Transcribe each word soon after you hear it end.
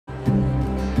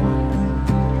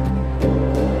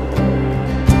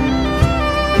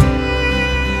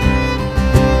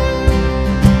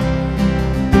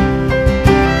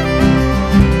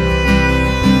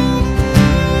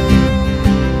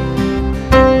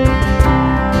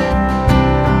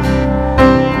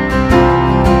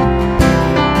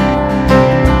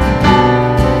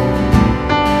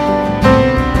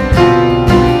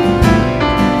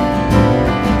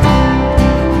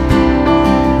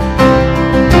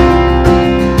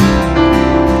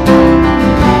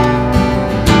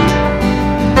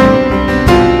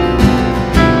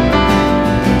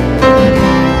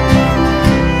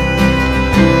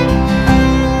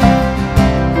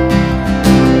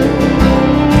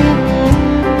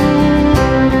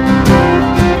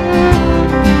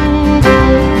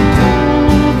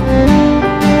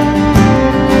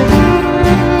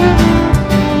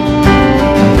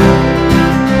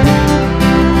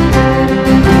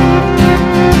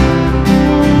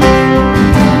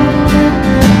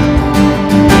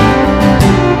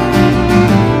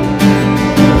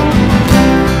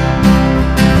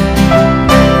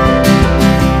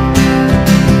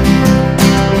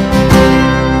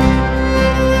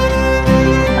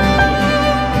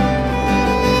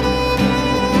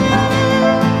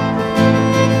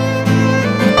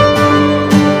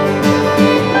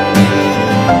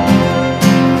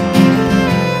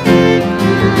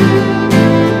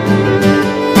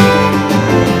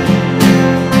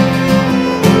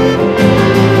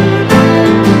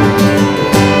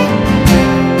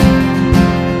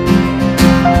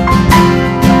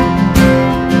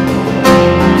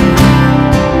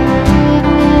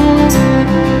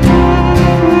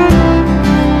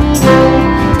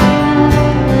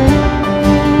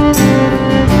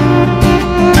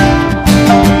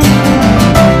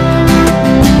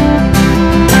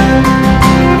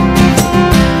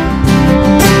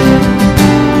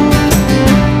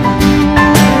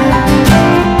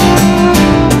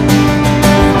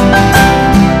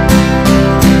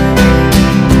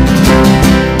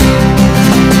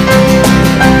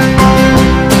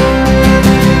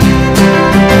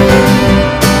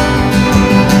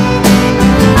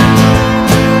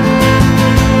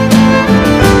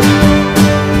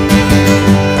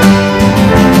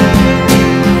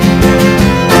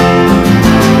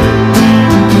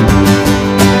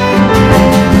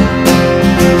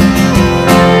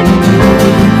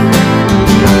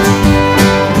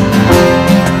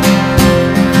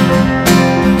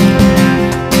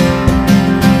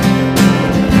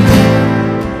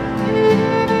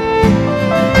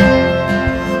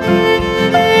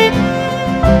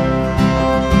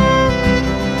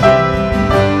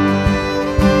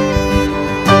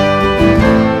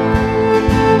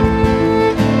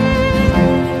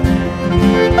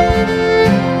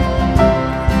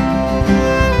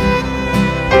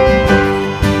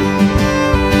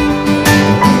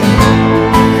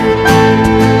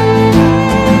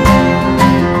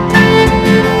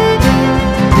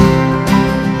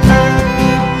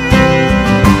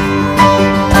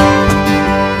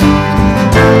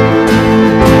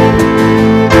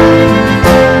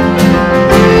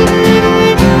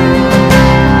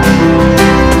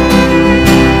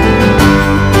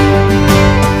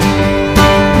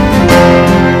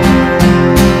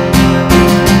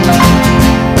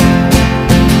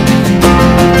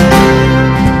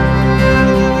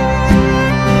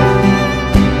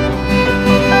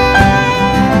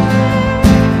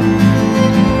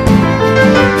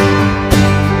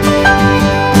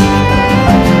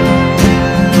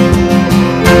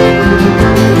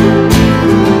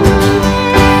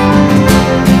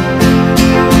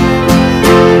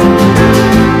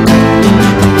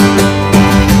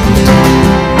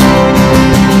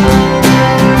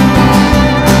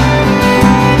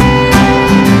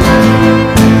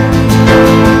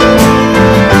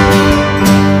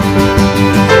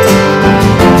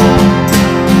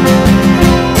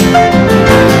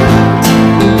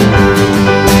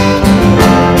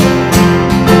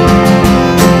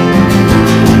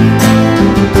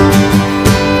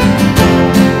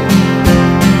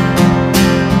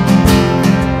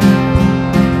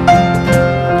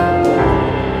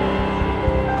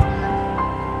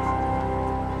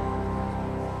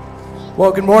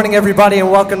Well, good morning, everybody,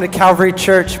 and welcome to Calvary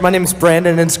Church. My name is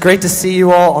Brandon, and it's great to see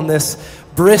you all on this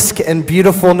brisk and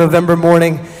beautiful November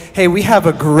morning. Hey, we have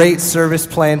a great service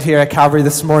planned here at Calvary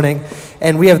this morning,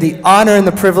 and we have the honor and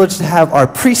the privilege to have our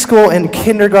preschool and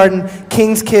kindergarten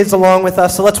King's kids along with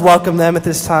us, so let's welcome them at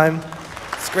this time.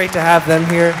 It's great to have them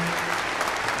here.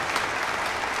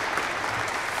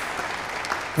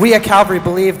 We at Calvary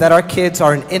believe that our kids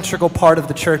are an integral part of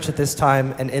the church at this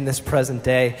time and in this present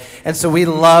day. And so we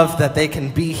love that they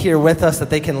can be here with us, that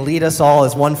they can lead us all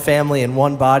as one family and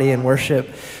one body in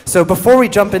worship. So before we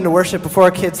jump into worship, before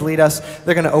our kids lead us,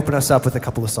 they're going to open us up with a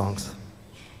couple of songs.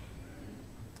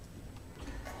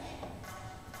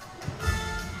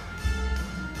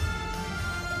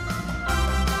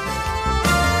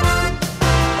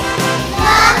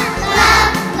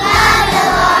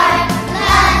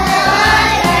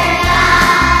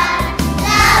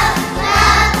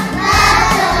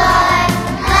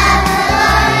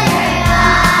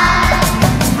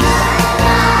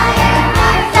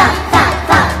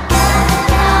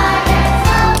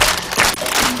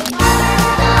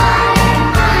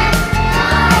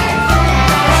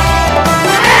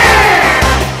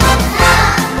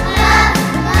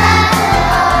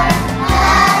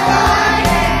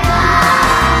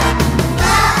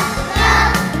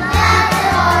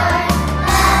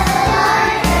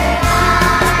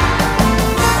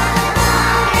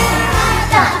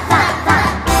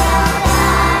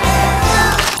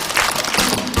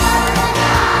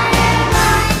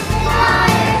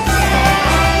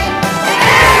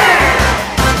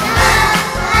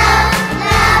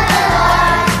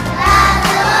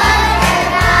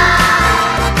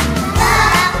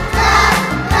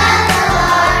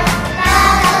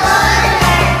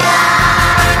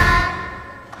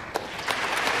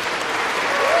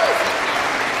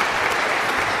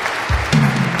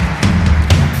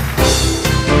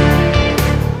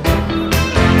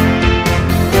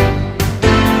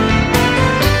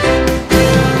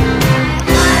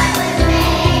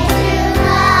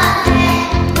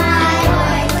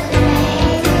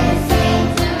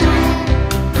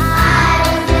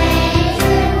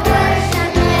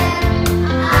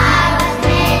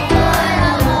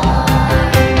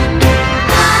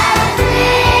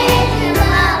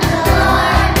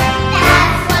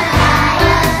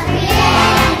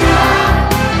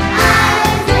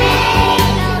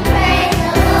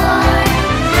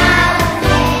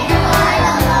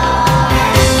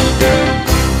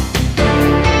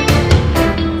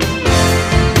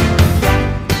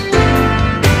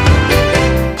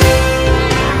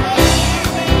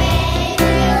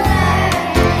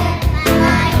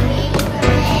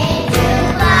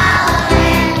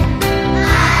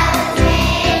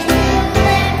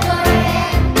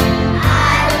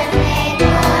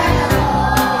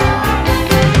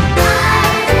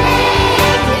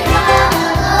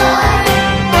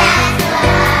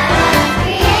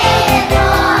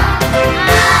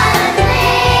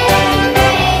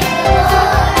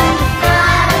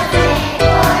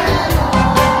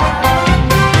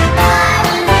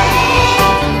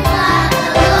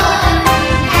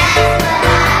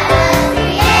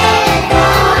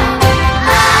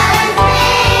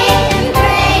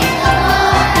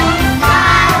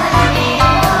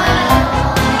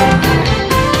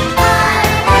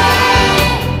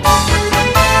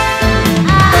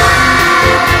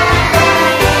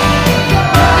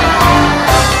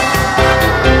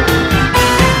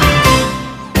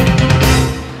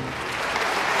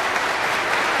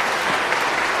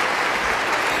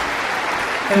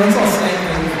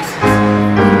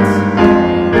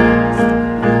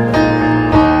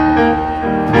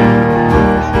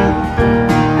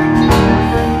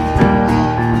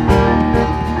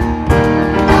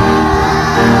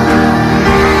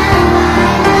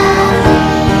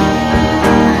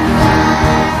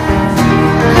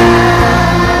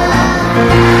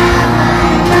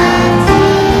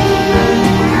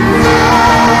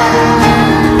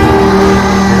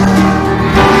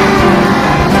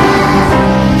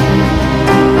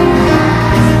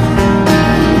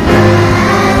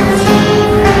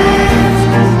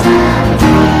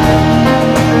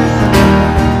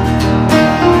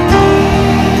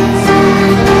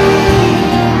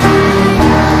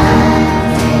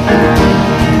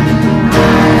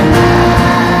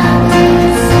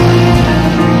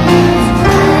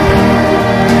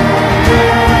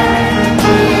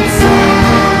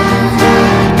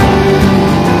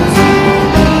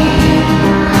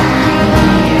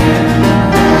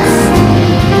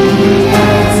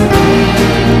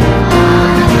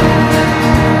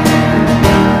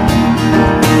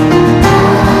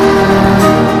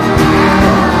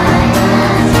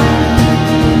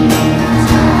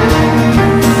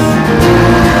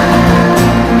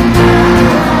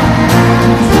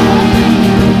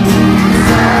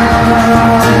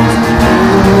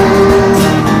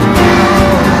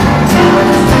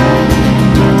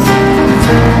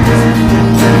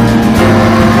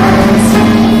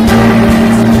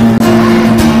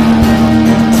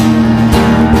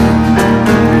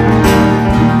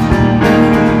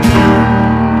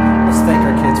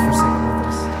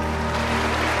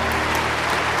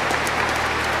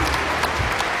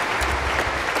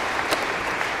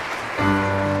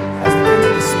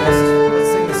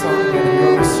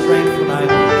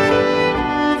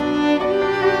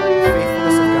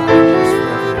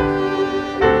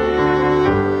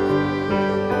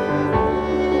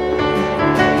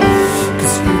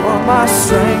 my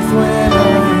strength when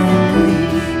I'm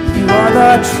weak. You are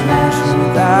the treasure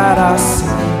that I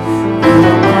see. You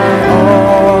are my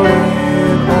all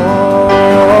in all.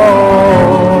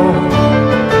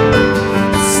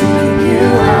 Seeking you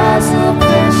as a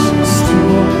precious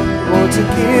jewel, Lord, to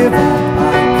give up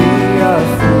I'd be a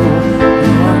fool.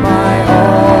 You are my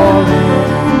all in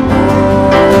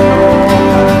all.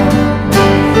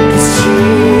 'Cause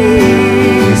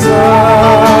Jesus,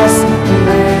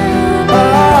 Lamb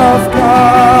of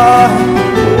God,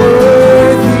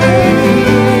 worthy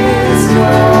is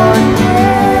your name.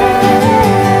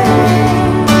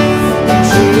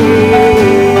 Jesus,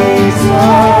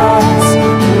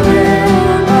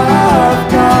 Lamb of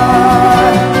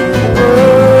God,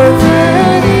 worthy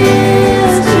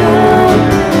is your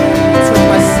name. Took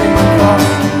my sin, my cross.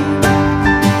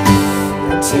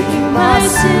 You're taking my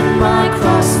sin, my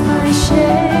cross, my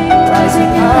shame.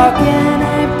 Rising again,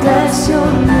 I bless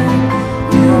your name.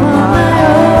 You are my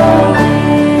all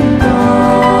in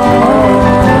all.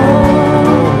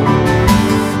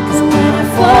 'Cause when I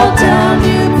fall down,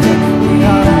 you pick me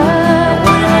up.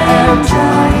 When I am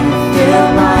dry, you fill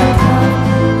my cup.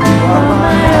 You are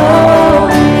my all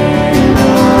in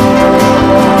all.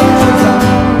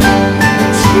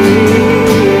 Jesus,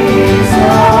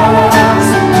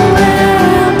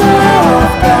 Lamb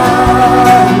of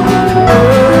God,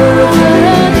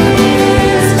 worthy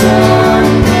is your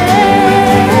name.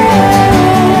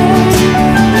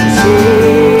 Jesus,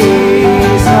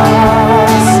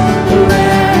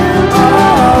 Lamb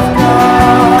of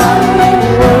God,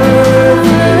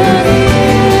 worthy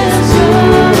is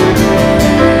your name.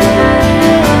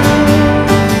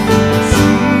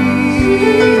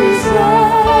 Jesus,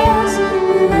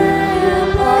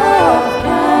 Lamb of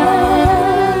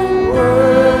God,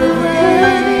 worthy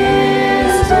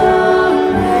is your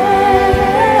name.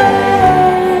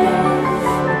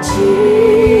 Jesus,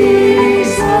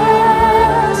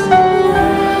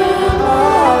 Lamb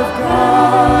of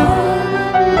God,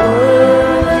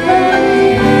 worthy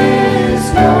is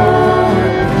your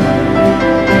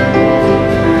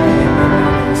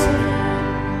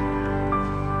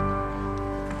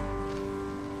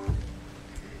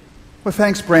Well,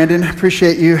 thanks, Brandon.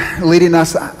 Appreciate you leading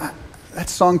us. That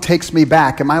song takes me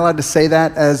back. Am I allowed to say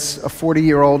that as a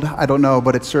 40-year-old? I don't know,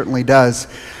 but it certainly does.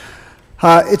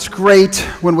 It's great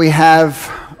when we have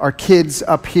our kids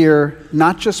up here,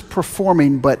 not just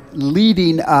performing, but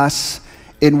leading us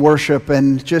in worship,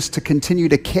 and just to continue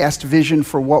to cast vision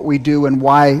for what we do and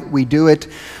why we do it.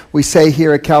 We say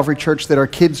here at Calvary Church that our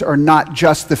kids are not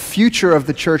just the future of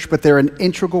the church, but they're an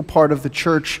integral part of the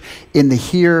church in the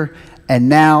here and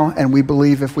now, and we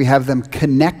believe if we have them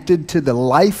connected to the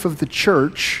life of the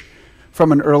church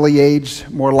from an early age,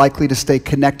 more likely to stay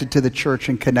connected to the church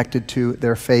and connected to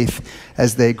their faith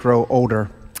as they grow older.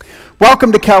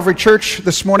 Welcome to Calvary Church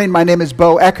this morning. My name is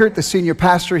Bo Eckert, the senior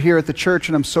pastor here at the church,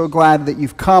 and I'm so glad that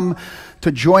you've come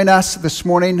to join us this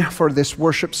morning for this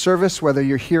worship service, whether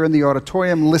you're here in the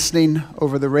auditorium, listening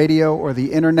over the radio or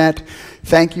the internet.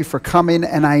 Thank you for coming,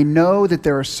 and I know that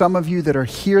there are some of you that are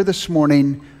here this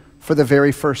morning for the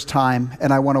very first time,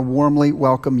 and I want to warmly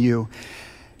welcome you.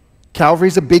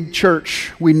 Calvary's a big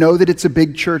church. We know that it's a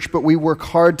big church, but we work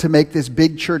hard to make this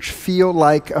big church feel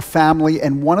like a family,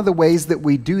 and one of the ways that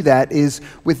we do that is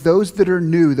with those that are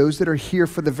new, those that are here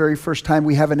for the very first time.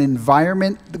 We have an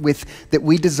environment that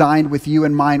we designed with you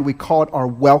in mind. We call it our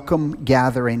welcome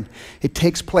gathering. It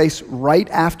takes place right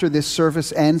after this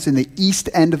service ends in the east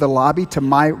end of the lobby, to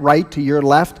my right, to your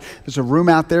left. There's a room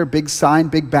out there, big sign,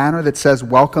 big banner that says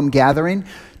welcome gathering.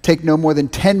 Take no more than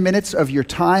 10 minutes of your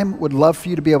time. Would love for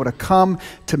you to be able to come,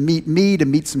 to meet me, to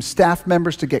meet some staff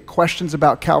members, to get questions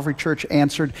about Calvary Church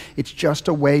answered. It's just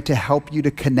a way to help you to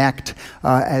connect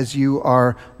as you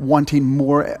are wanting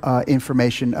more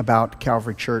information about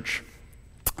Calvary Church.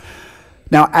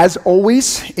 Now, as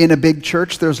always, in a big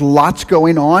church, there's lots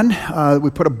going on. We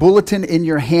put a bulletin in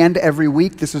your hand every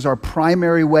week. This is our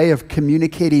primary way of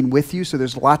communicating with you, so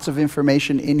there's lots of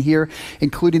information in here,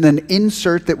 including an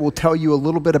insert that will tell you a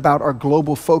little bit about our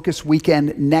Global Focus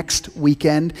weekend next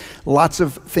weekend. Lots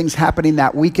of things happening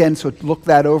that weekend, so look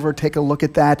that over, take a look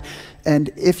at that. And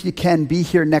if you can, be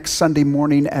here next Sunday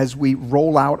morning as we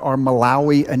roll out our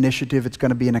Malawi initiative. It's going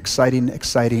to be an exciting,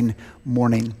 exciting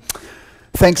morning.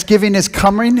 Thanksgiving is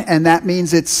coming, and that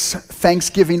means it's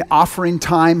Thanksgiving offering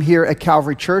time here at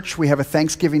Calvary Church. We have a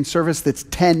Thanksgiving service that's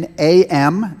 10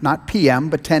 a.m., not p.m.,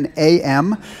 but 10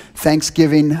 a.m.,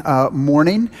 Thanksgiving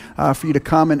morning for you to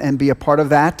come and be a part of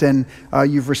that. And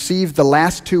you've received the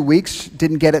last 2 weeks,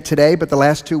 didn't get it today, but the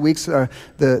last 2 weeks,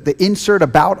 the insert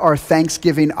about our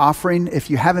Thanksgiving offering.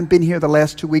 If you haven't been here the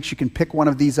last 2 weeks, you can pick one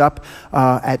of these up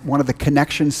at one of the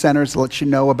connection centers to let you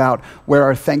know about where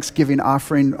our Thanksgiving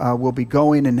offering will be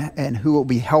going and who will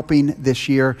be helping this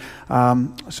year.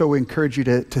 So we encourage you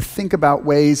to think about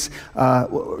ways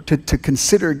to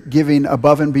consider giving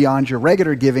above and beyond your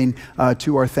regular giving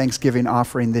to our Thanksgiving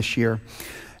offering this year.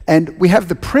 And we have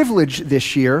the privilege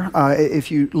this year,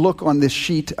 if you look on this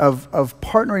sheet, of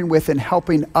partnering with and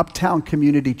helping Uptown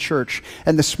Community Church.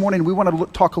 And this morning, we want to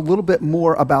talk a little bit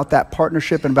more about that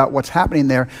partnership and about what's happening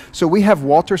there. So we have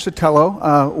Walter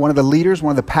Sotelo, one of the leaders,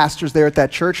 one of the pastors there at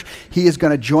that church. He is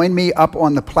going to join me up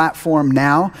on the platform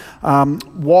now.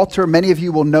 Walter, many of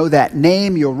you will know that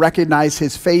name. You'll recognize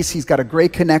his face. He's got a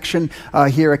great connection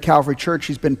here at Calvary Church.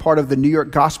 He's been part of the New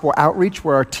York Gospel Outreach,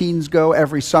 where our teens go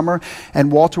every summer.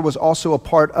 And Walter was also a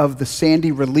part of the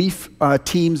Sandy relief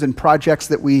teams and projects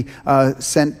that we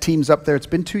sent teams up there. It's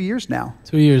been 2 years now.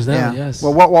 2 years now, yes.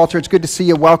 Well, Walter, it's good to see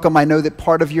you. Welcome. I know that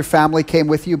part of your family came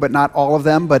with you, but not all of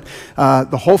them. But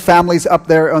the whole family's up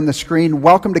there on the screen.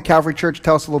 Welcome to Calvary Church.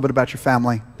 Tell us a little bit about your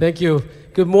family. Thank you.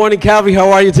 Good morning, Calvary.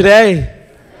 How are you today?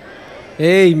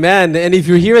 Amen. And if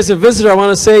you're here as a visitor, I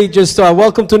want to say just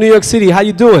welcome to New York City. How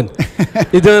you doing?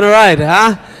 You doing all right,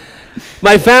 huh?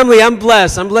 My family, I'm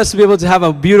blessed. I'm blessed to be able to have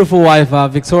a beautiful wife,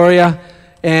 Victoria,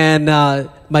 and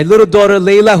my little daughter,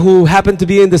 Layla, who happened to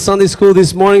be in the Sunday school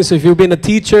this morning. So if you've been a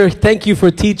teacher, thank you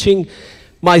for teaching.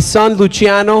 My son,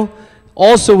 Luciano,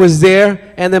 also was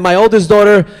there. And then my oldest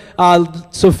daughter,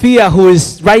 Sophia, who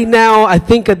is right now, I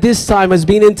think at this time, has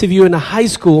been interviewed in a high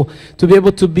school to be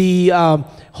able to be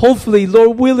hopefully,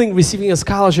 Lord willing, receiving a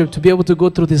scholarship to be able to go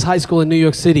through this high school in New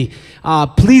York City.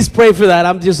 Please pray for that.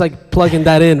 I'm just like plugging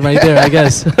that in right there, I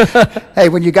guess. Hey,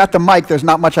 when you got the mic, there's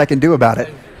not much I can do about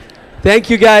it. Thank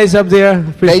you guys up there.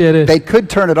 Appreciate it. They could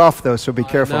turn it off, though, so be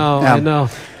careful. I know.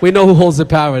 We know who holds the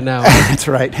power now. That's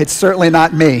right. It's certainly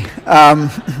not me.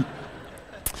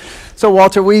 So,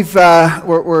 Walter,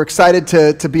 we're excited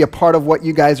to be a part of what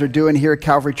you guys are doing here at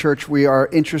Calvary Church. We are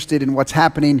interested in what's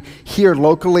happening here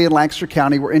locally in Lancaster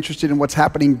County. We're interested in what's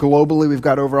happening globally. We've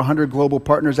got over 100 global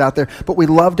partners out there. But we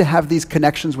love to have these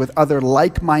connections with other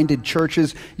like-minded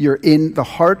churches. You're in the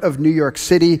heart of New York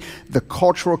City. The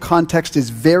cultural context is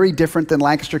very different than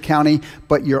Lancaster County,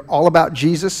 but you're all about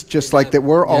Jesus, just like that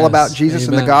we're all about Jesus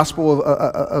and the gospel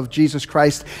of Jesus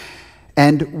Christ.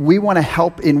 And we want to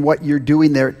help in what you're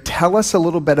doing there. Tell us a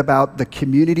little bit about the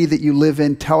community that you live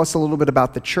in. Tell us a little bit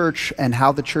about the church and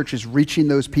how the church is reaching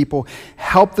those people.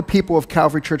 Help the people of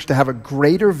Calvary Church to have a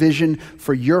greater vision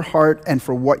for your heart and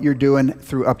for what you're doing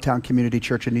through Uptown Community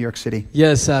Church in New York City.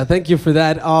 Yes, thank you for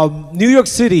that. New York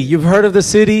City, you've heard of the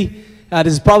city. It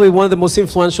is probably one of the most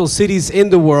influential cities in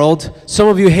the world. Some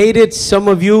of you hate it, some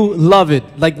of you love it,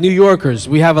 like New Yorkers.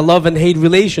 We have a love and hate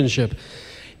relationship.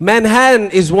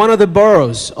 Manhattan is one of the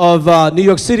boroughs of New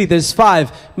York City. There's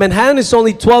 5. Manhattan is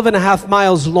only 12.5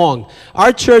 miles long.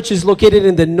 Our church is located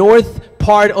in the north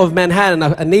part of Manhattan,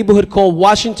 a neighborhood called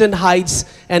Washington Heights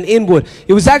and Inwood.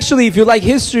 It was actually, if you like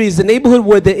history, is the neighborhood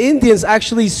where the Indians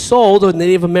actually sold, or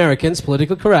Native Americans,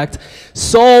 politically correct,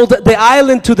 sold the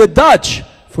island to the Dutch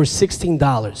for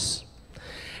 $16.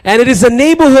 And it is a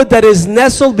neighborhood that is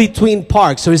nestled between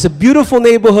parks. So it's a beautiful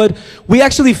neighborhood. We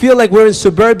actually feel like we're in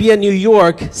suburbia New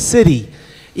York City,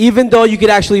 even though you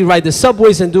could actually ride the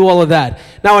subways and do all of that.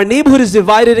 Now, our neighborhood is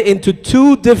divided into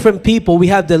 2 different people. We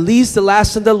have the least, the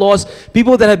last, and the lost.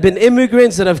 People that have been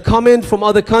immigrants that have come in from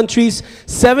other countries.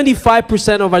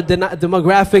 75% of our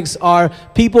demographics are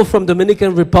people from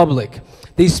Dominican Republic.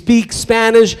 They speak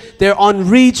Spanish. They're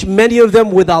unreached, many of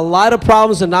them with a lot of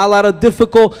problems and a lot of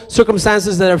difficult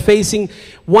circumstances that are facing.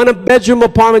 One bedroom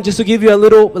apartment, just to give you a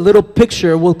little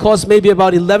picture, will cost maybe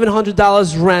about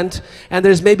 $1,100 rent, and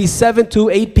there's maybe 7 to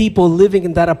 8 people living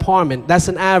in that apartment. That's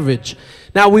an average.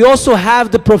 Now, we also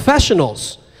have the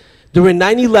professionals. During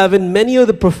 9/11, many of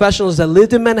the professionals that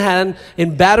lived in Manhattan,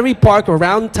 in Battery Park,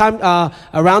 around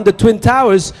the Twin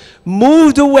Towers,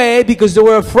 moved away because they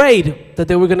were afraid that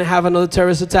they were going to have another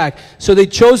terrorist attack. So they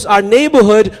chose our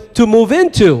neighborhood to move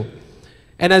into.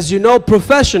 And as you know,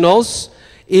 professionals,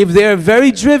 if they're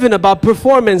very driven about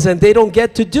performance and they don't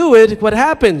get to do it, what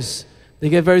happens? They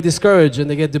get very discouraged and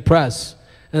they get depressed.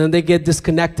 And then they get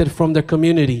disconnected from their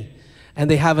community.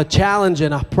 And they have a challenge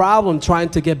and a problem trying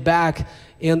to get back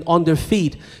on their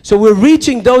feet. So we're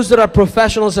reaching those that are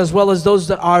professionals as well as those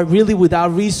that are really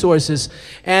without resources.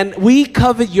 And we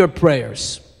covet your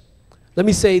prayers. Let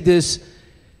me say this,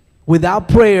 without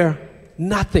prayer,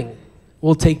 nothing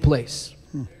will take place.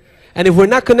 And if we're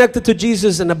not connected to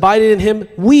Jesus and abiding in Him,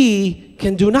 we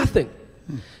can do nothing.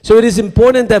 So it is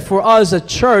important that for us, a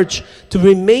church, to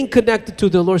remain connected to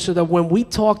the Lord so that when we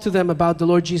talk to them about the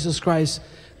Lord Jesus Christ,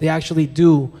 they actually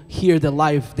do hear the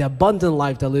life, the abundant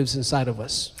life that lives inside of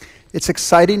us. It's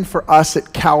exciting for us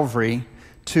at Calvary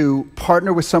to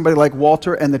partner with somebody like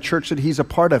Walter and the church that he's a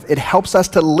part of. It helps us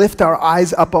to lift our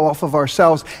eyes up off of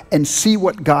ourselves and see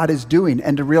what God is doing,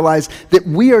 and to realize that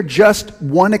we are just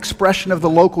one expression of the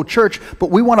local church,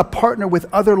 but we want to partner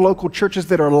with other local churches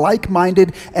that are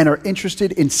like-minded and are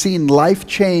interested in seeing life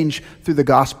change through the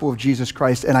gospel of Jesus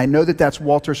Christ. And I know that that's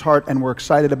Walter's heart, and we're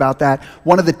excited about that.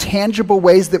 One of the tangible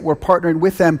ways that we're partnering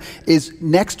with them is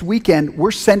next weekend,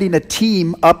 we're sending a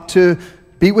team up to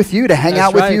be with you, to hang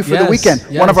out with you for the weekend.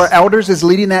 One of our elders is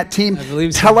leading that team.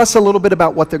 Tell us a little bit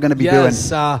about what they're going to be doing.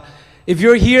 If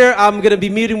you're here, I'm going to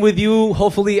be meeting with you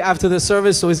hopefully after the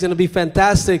service, so it's going to be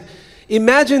fantastic.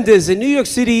 Imagine this, in New York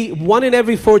City, 1 in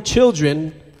every 4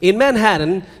 children in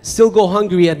Manhattan still go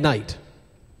hungry at night.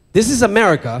 This is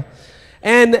America.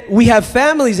 And we have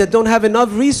families that don't have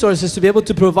enough resources to be able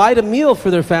to provide a meal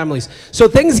for their families. So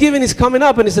Thanksgiving is coming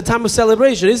up, and it's a time of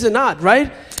celebration, is it not,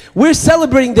 right? We're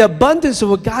celebrating the abundance of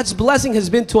what God's blessing has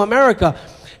been to America.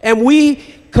 And we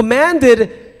commanded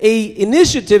an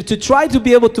initiative to try to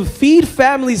be able to feed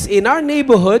families in our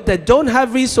neighborhood that don't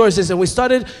have resources. And we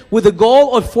started with a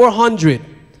goal of 400.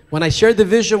 When I shared the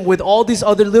vision with all these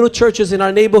other little churches in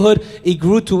our neighborhood, it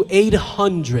grew to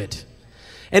 800.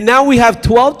 And now we have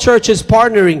 12 churches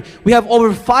partnering. We have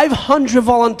over 500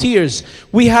 volunteers.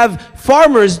 We have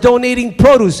farmers donating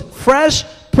produce, fresh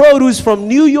produce from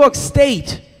New York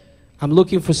State. I'm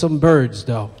looking for some birds,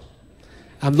 though.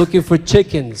 I'm looking for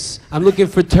chickens. I'm looking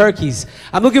for turkeys.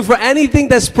 I'm looking for anything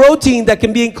that's protein that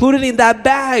can be included in that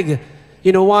bag.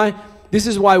 You know why? This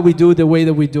is why we do it the way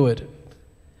that we do it.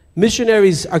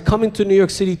 Missionaries are coming to New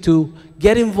York City to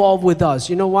get involved with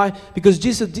us. You know why? Because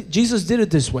Jesus did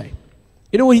it this way.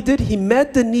 You know what He did? He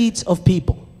met the needs of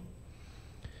people.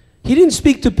 He didn't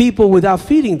speak to people without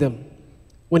feeding them.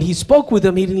 When He spoke with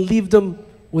them, He didn't leave them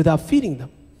without feeding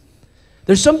them.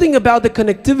 There's something about the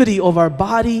connectivity of our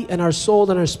body and our soul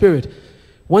and our spirit.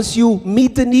 Once you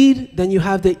meet the need, then you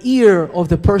have the ear of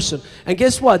the person. And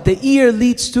guess what? The ear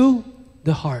leads to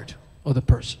the heart of the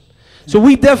person. So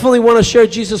we definitely want to share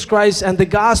Jesus Christ and the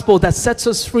gospel that sets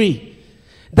us free,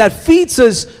 that feeds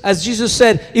us, as Jesus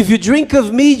said, if you drink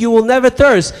of me, you will never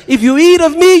thirst. If you eat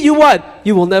of me, you what?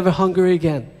 You will never hunger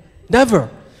again. Never.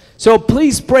 So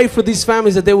please pray for these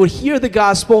families that they would hear the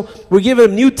gospel. We're giving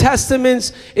them New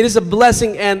Testaments. It is a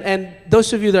blessing. And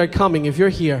those of you that are coming, if you're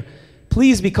here,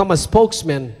 please become a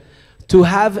spokesman to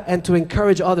have and to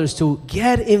encourage others to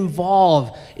get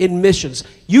involved in missions.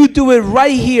 You do it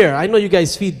right here. I know you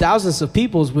guys feed thousands of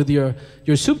people with your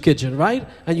soup kitchen, right?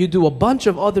 And you do a bunch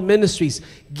of other ministries.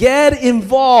 Get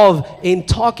involved in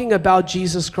talking about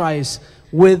Jesus Christ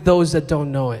with those that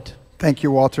don't know it. Thank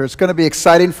you, Walter. It's going to be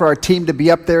exciting for our team to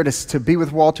be up there, to be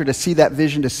with Walter, to see that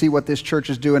vision, to see what this church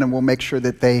is doing, and we'll make sure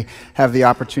that they have the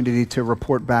opportunity to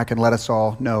report back and let us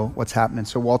all know what's happening.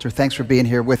 So, Walter, thanks for being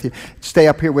here with you. Stay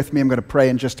up here with me. I'm going to pray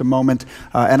in just a moment.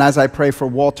 And as I pray for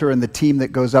Walter and the team that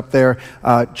goes up there,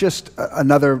 just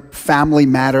another family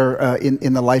matter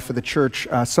in the life of the church.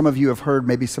 Some of you have heard,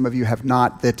 maybe some of you have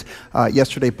not, that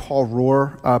yesterday Paul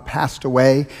Rohr passed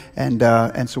away, and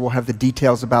so we'll have the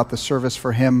details about the service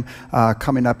for him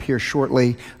coming up here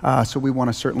shortly. So we want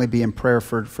to certainly be in prayer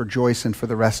for Joyce and for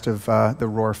the rest of the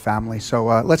Rohr family. So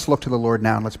let's look to the Lord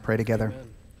now and let's pray together.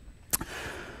 Amen.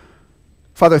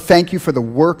 Father, thank you for the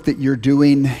work that you're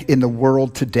doing in the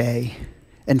world today.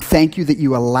 And thank you that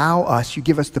you allow us, you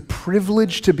give us the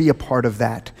privilege to be a part of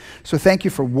that. So thank you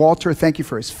for Walter, thank you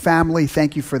for his family,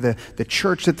 thank you for the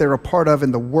church that they're a part of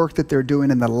and the work that they're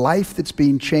doing and the life that's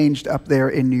being changed up there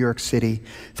in New York City.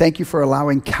 Thank you for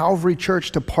allowing Calvary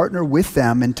Church to partner with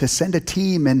them and to send a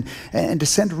team and to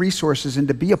send resources and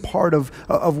to be a part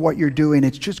of what you're doing.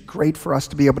 It's just great for us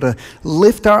to be able to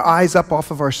lift our eyes up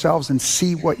off of ourselves and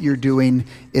see what you're doing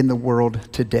in the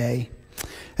world today.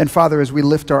 And Father, as we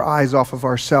lift our eyes off of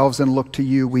ourselves and look to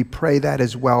you, we pray that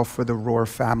as well for the Rohr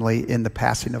family in the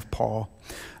passing of Paul.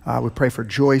 We pray for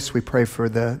Joyce. We pray for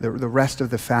the rest of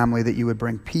the family, that you would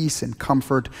bring peace and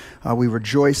comfort. We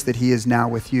rejoice that he is now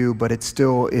with you, but it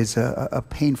still is a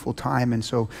painful time. And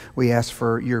so we ask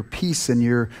for your peace and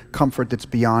your comfort that's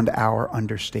beyond our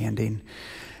understanding.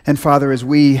 And Father, as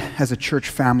we as a church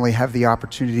family have the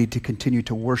opportunity to continue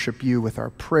to worship you with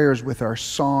our prayers, with our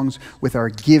songs, with our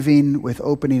giving, with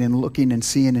opening and looking and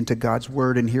seeing into God's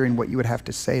word and hearing what you would have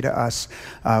to say to us,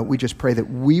 we just pray that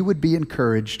we would be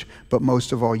encouraged, but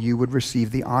most of all, you would receive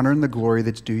the honor and the glory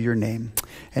that's due your name.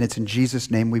 And it's in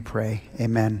Jesus' name we pray.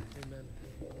 Amen.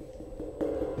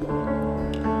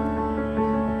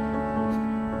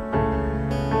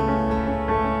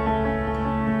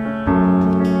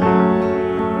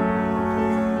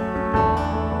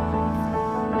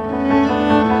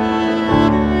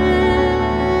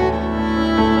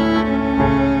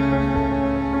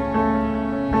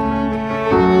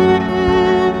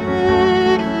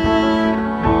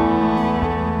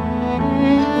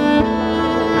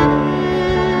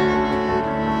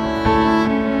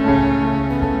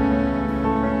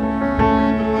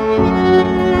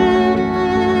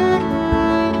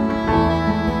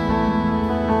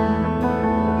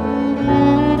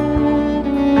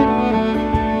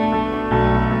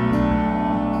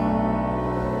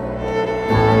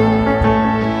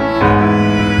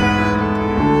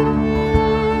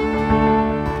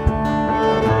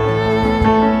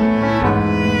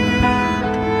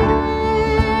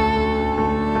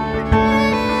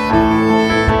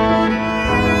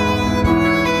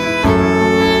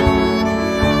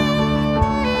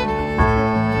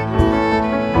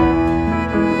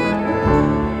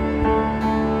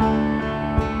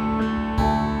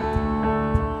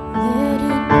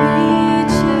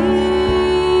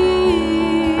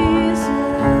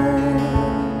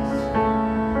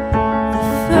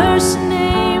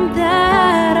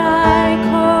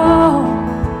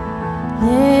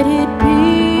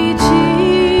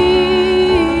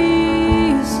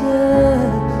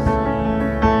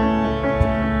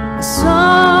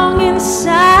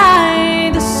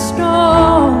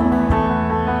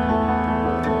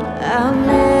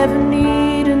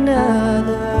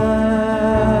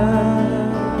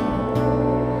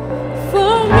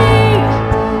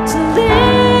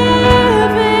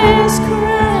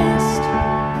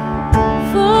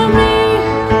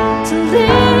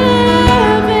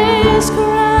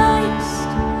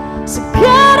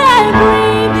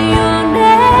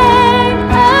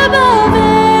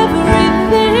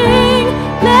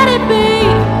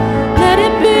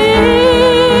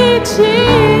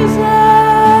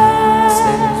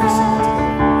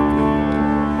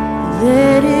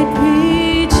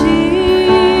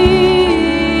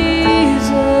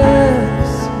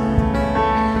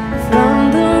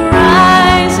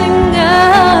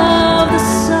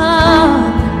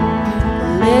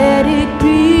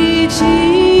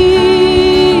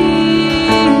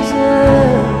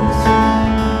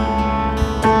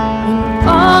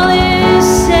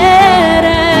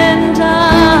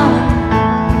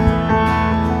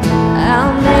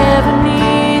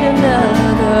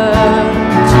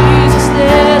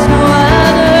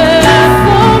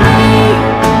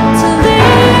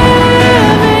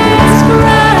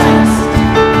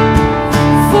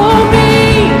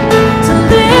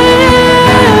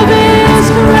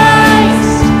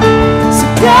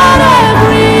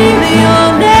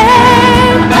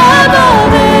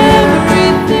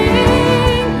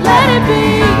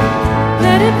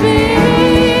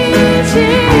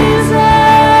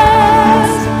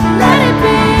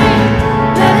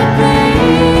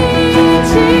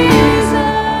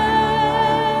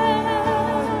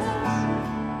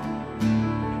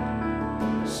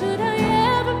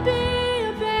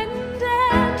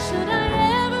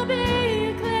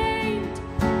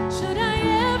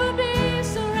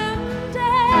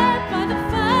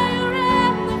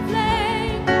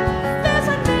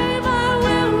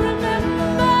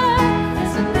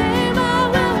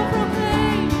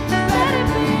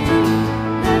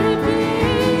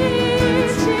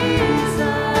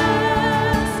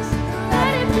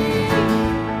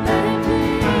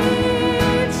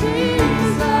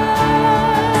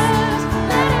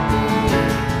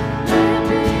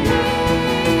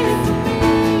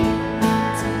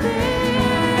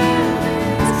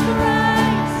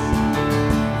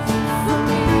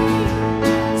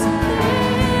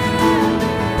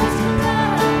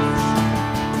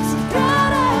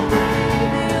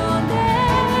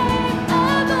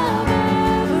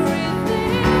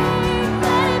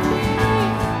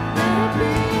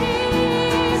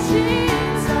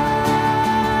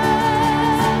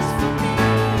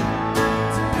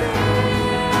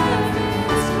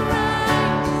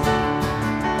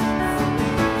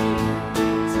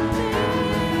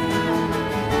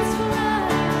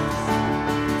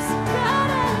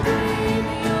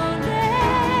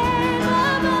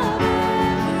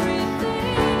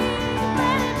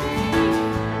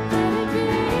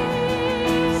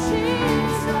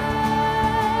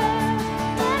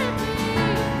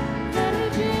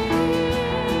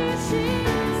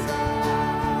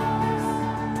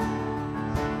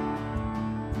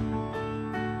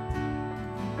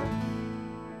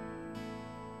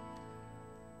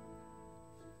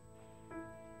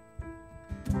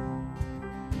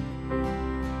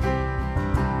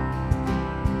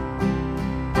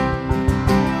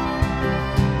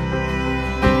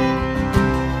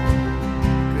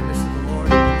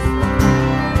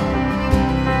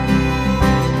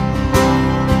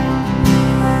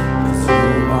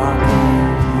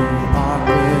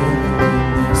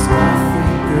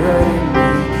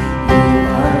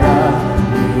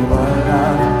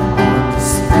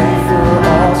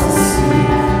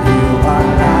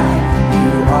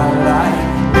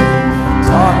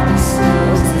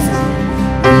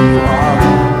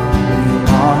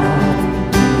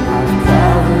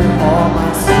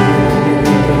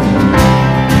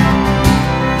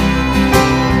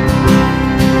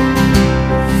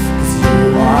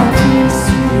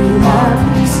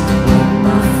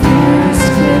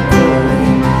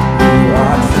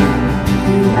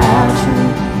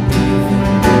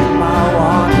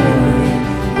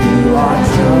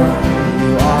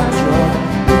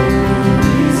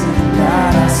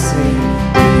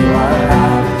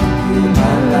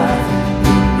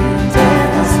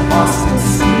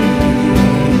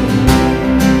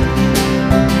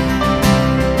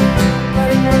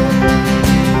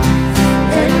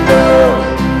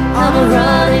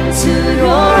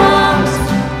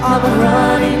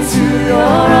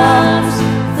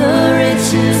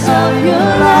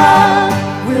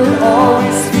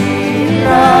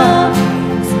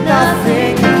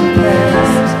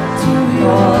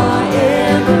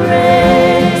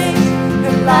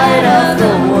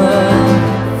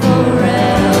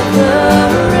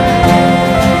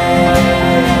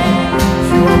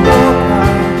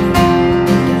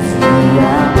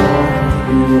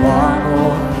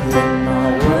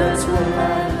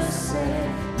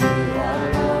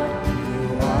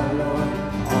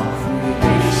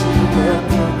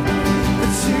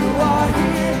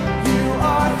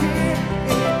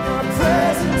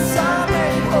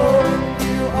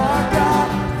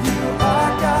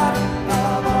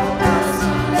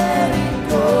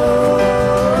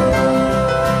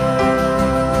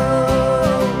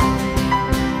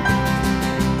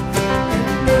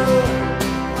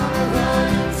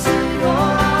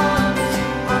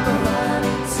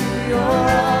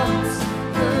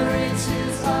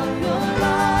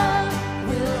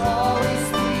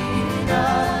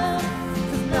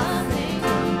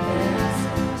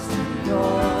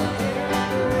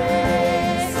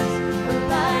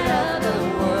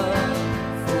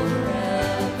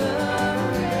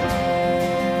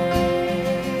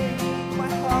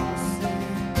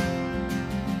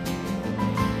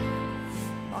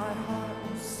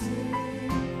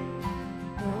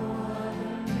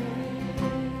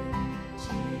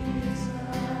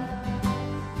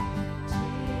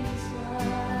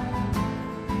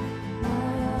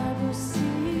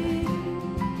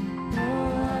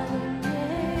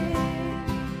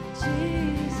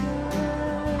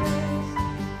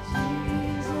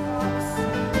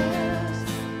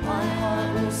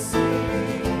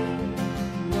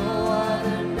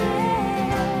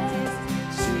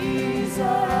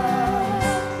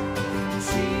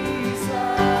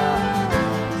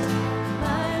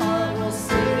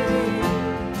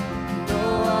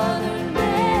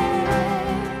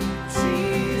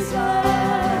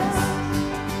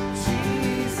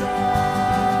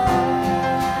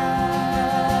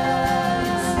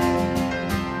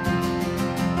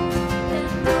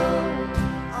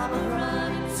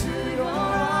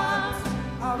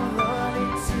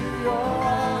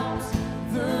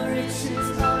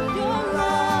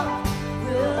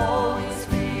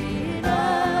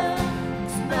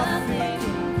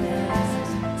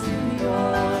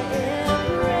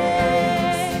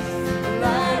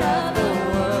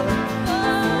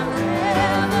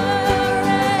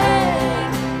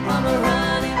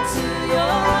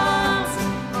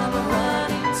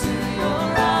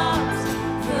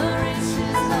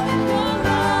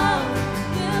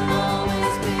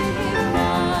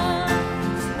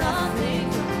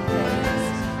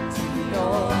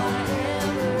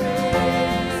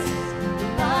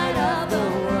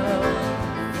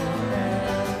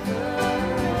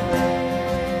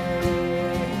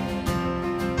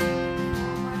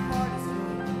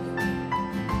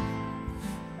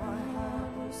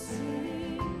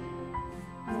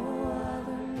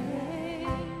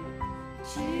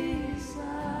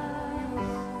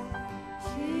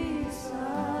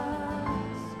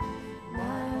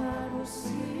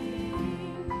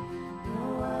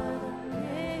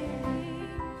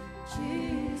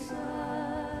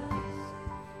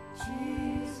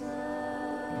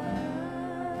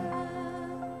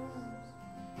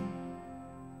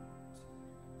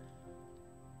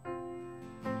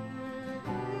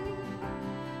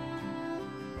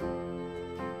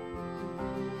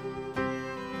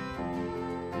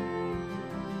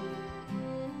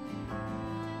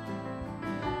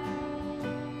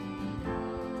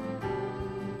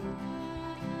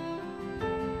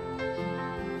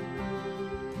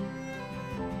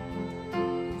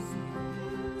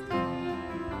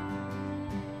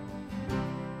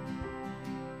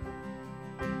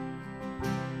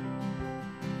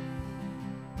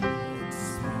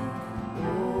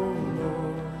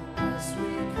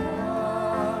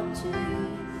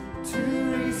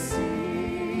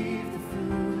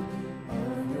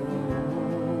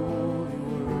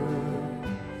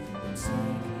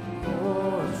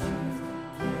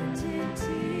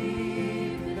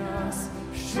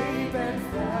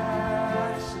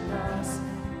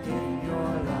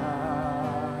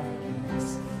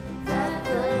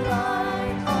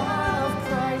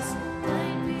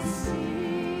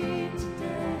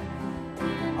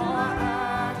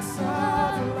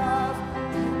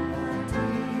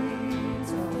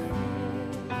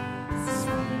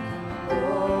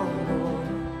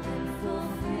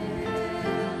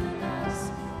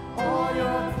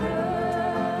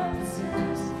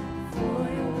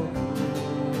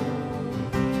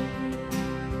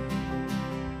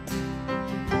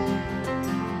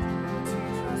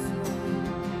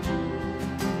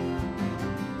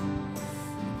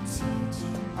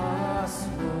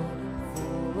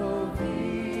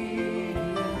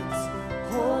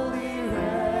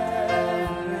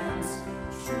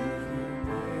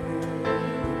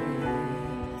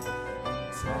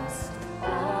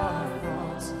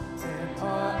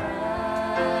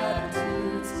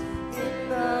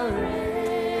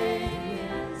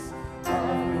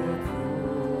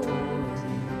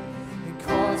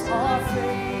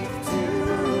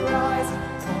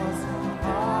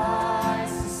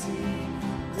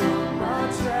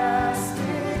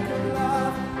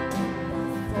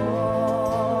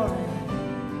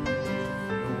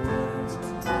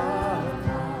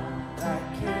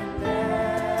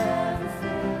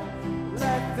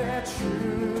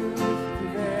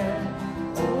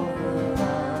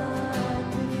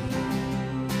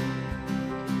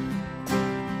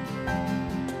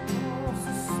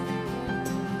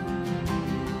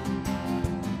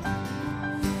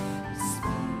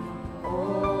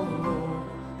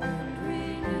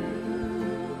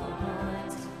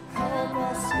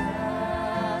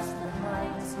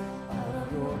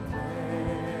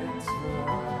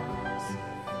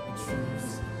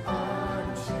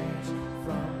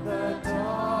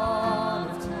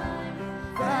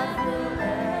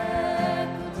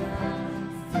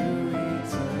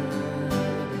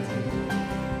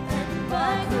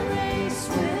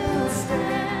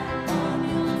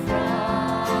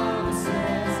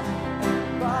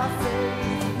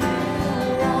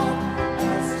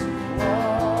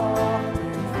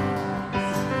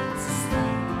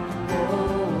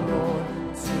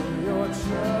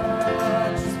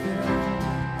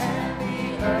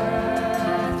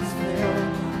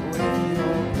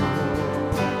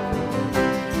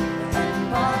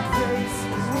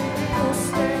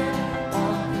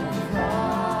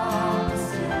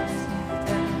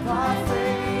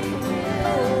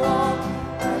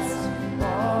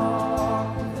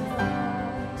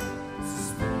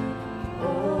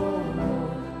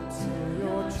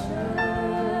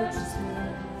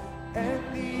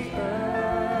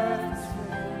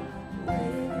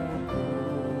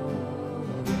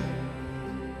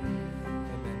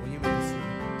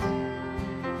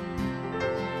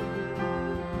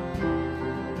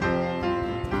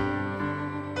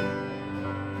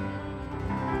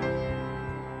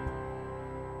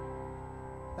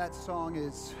 That song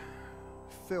is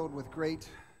filled with great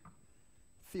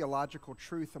theological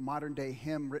truth, a modern day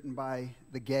hymn written by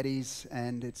the Gettys,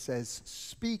 and it says,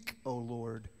 "Speak, O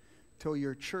Lord, till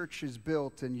your church is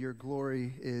built and your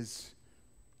glory is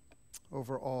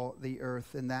over all the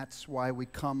earth." And that's why we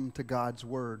come to God's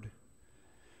Word.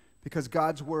 Because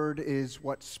God's Word is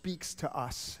what speaks to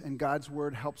us, and God's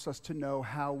Word helps us to know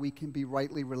how we can be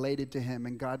rightly related to Him,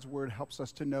 and God's Word helps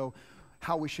us to know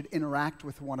how we should interact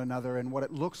with one another and what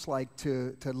it looks like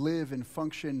to live and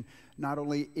function not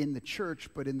only in the church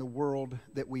but in the world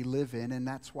that we live in. And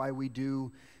that's why we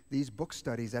do these book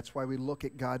studies. That's why we look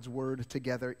at God's Word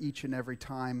together each and every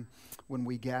time when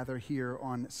we gather here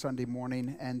on Sunday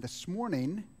morning. And this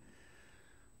morning,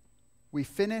 we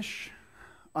finish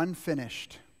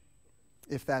unfinished,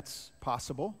 if that's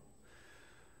possible.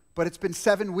 But it's been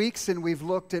 7 weeks and we've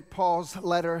looked at Paul's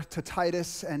letter to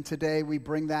Titus, and today we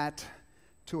bring that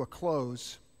to a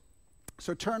close.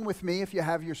 So turn with me, if you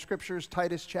have your scriptures,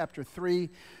 Titus chapter 3,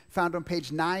 found on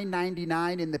page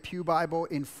 999 in the Pew Bible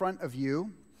in front of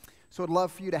you. So I'd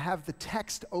love for you to have the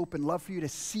text open, love for you to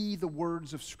see the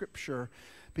words of Scripture,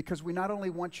 because we not only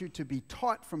want you to be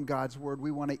taught from God's Word,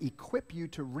 we want to equip you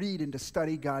to read and to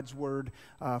study God's Word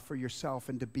for yourself,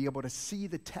 and to be able to see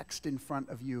the text in front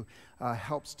of you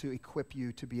helps to equip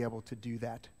you to be able to do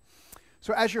that.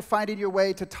 So as you're finding your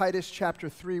way to Titus chapter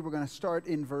 3, we're going to start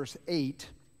in verse 8.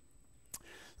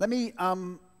 Let me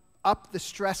up the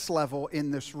stress level in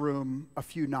this room a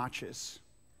few notches.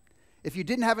 If you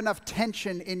didn't have enough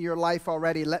tension in your life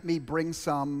already, let me bring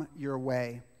some your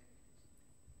way.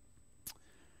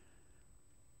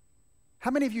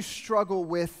 How many of you struggle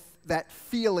with that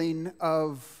feeling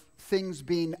of things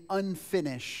being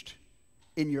unfinished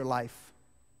in your life?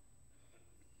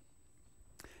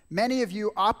 Many of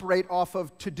you operate off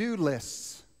of to-do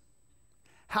lists.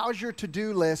 How's your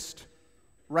to-do list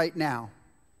right now?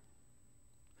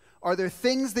 Are there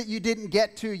things that you didn't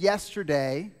get to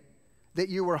yesterday that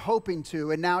you were hoping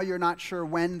to, and now you're not sure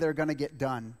when they're going to get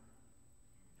done?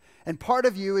 And part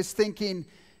of you is thinking,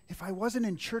 if I wasn't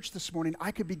in church this morning,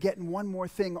 I could be getting one more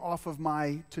thing off of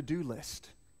my to-do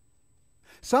list.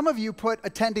 Some of you put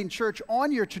attending church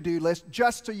on your to-do list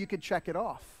just so you could check it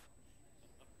off.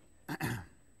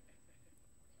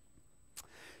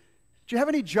 Do you have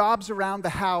any jobs around the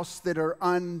house that are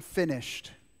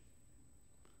unfinished?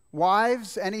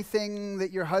 Wives, anything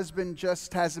that your husband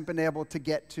just hasn't been able to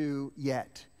get to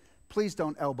yet? Please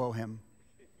don't elbow him.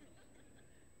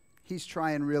 He's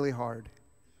trying really hard.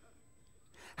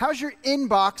 How's your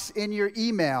inbox in your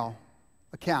email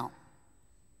account?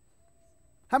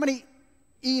 How many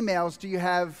emails do you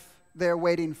have there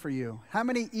waiting for you? How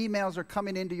many emails are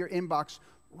coming into your inbox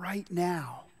right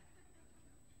now?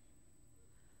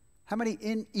 How many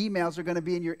emails are going to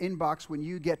be in your inbox when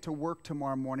you get to work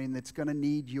tomorrow morning that's going to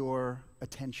need your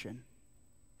attention?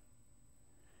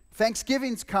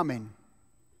 Thanksgiving's coming.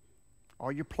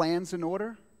 Are your plans in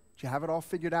order? Do you have it all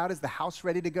figured out? Is the house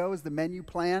ready to go? Is the menu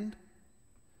planned?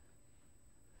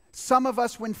 Some of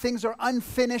us, when things are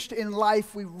unfinished in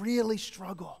life, we really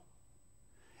struggle.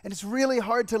 And it's really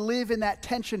hard to live in that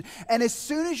tension. And as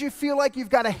soon as you feel like you've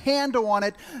got a handle on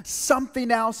it, something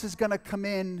else is going to come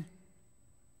in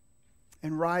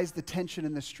and rise the tension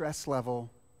and the stress level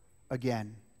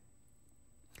again.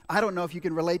 I don't know if you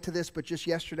can relate to this, but just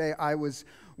yesterday I was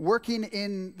working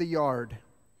in the yard.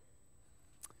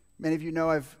 Many of you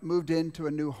know I've moved into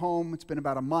a new home. It's been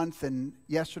about a month, and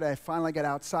yesterday I finally got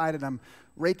outside and I'm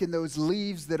raking those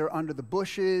leaves that are under the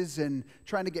bushes and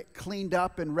trying to get cleaned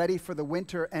up and ready for the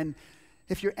winter. And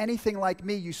if you're anything like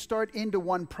me, you start into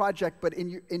one project, but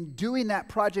in doing that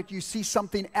project, you see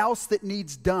something else that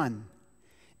needs done.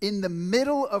 In the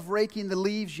middle of raking the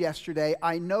leaves yesterday,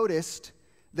 I noticed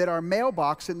that our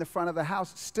mailbox in the front of the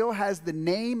house still has the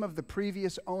name of the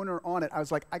previous owner on it. I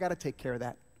was like, I got to take care of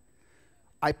that.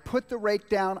 I put the rake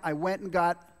down, I went and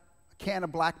got a can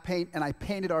of black paint, and I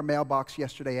painted our mailbox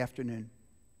yesterday afternoon.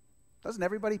 Doesn't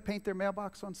everybody paint their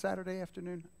mailbox on Saturday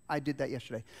afternoon? I did that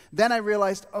yesterday. Then I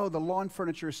realized, oh, the lawn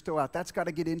furniture is still out. That's got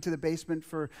to get into the basement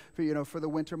for the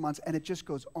winter months. And it just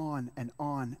goes on and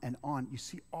on and on. You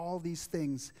see all these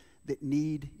things that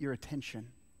need your attention.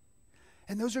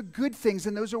 And those are good things,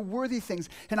 and those are worthy things.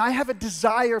 And I have a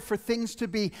desire for things to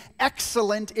be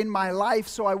excellent in my life,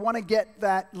 so I want to get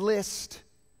that list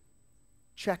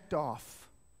checked off.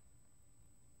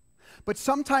 But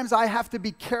sometimes I have to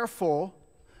be careful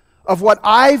of what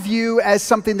I view as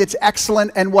something that's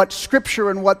excellent and what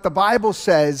Scripture and what the Bible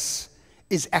says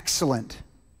is excellent.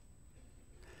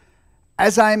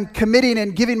 As I'm committing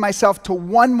and giving myself to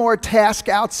one more task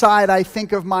outside, I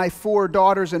think of my 4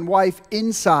 daughters and wife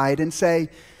inside and say,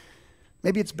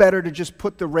 Maybe it's better to just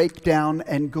put the rake down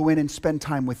and go in and spend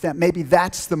time with them. Maybe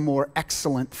that's the more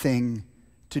excellent thing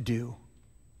to do.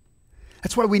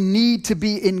 That's why we need to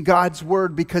be in God's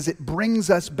Word, because it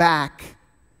brings us back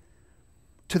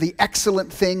to the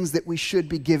excellent things that we should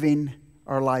be giving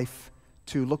our life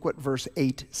to. Look what verse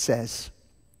 8 says.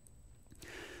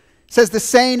 It says, the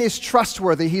saying is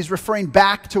trustworthy. He's referring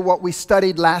back to what we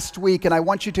studied last week, and I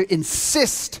want you to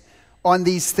insist on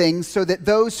these things so that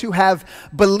those who have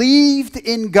believed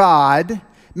in God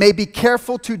may be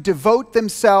careful to devote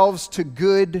themselves to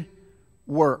good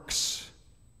works.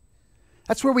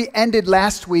 That's where we ended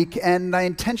last week, and I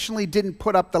intentionally didn't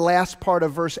put up the last part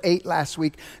of verse 8 last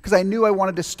week because I knew I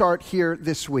wanted to start here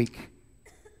this week.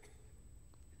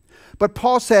 But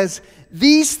Paul says,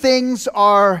 these things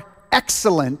are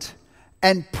excellent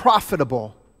and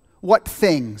profitable. What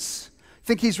things? I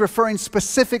think he's referring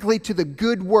specifically to the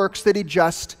good works that he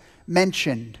just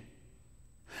mentioned.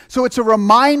 So it's a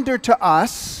reminder to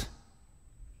us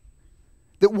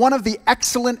that one of the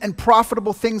excellent and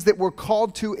profitable things that we're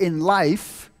called to in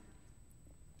life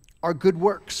are good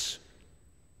works.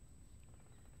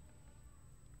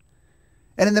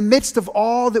 And in the midst of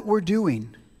all that we're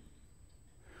doing,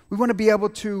 we want to be able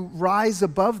to rise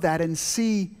above that and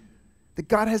see that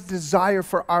God has desire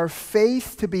for our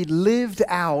faith to be lived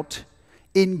out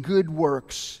in good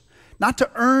works. Not to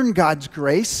earn God's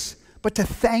grace, but to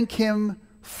thank Him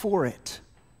for it.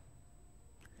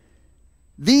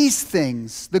 These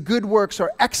things, the good works,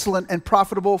 are excellent and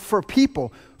profitable for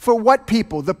people. For what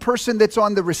people? The person that's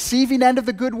on the receiving end of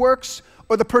the good works,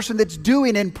 or the person that's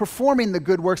doing and performing the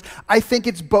good works? I think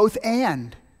it's both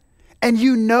and. And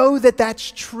you know that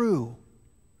that's true.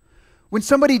 When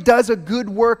somebody does a good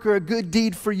work or a good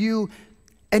deed for you,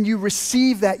 and you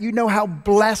receive that, you know how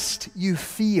blessed you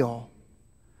feel.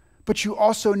 But you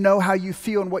also know how you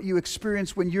feel and what you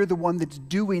experience when you're the one that's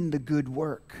doing the good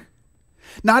work.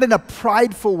 Not in a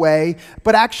prideful way,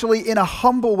 but actually in a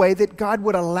humble way that God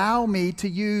would allow me to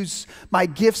use my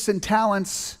gifts and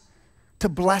talents to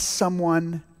bless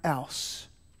someone else.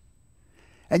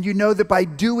 And you know that by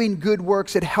doing good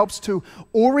works, it helps to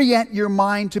orient your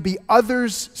mind to be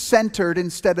others-centered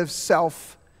instead of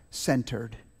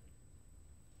self-centered.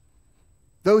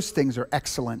 Those things are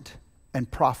excellent and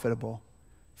profitable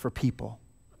for people.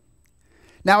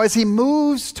 Now, as he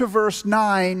moves to verse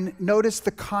 9, notice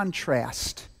the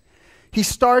contrast. He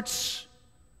starts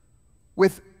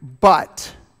with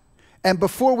but. And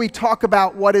before we talk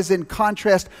about what is in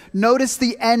contrast, notice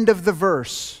the end of the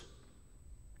verse.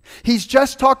 He's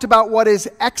just talked about what is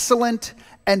excellent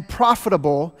and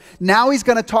profitable. Now he's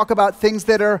going to talk about things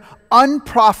that are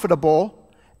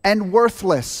unprofitable and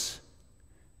worthless.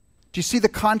 Do you see the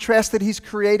contrast that he's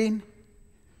creating?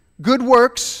 Good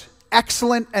works,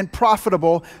 excellent and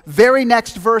profitable. Very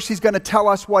next verse, he's going to tell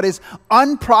us what is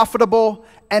unprofitable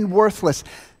and worthless.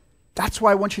 That's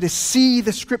why I want you to see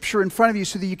the scripture in front of you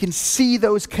so that you can see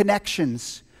those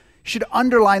connections. You should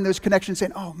underline those connections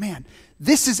saying, oh man,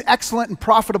 this is excellent and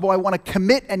profitable. I want to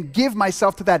commit and give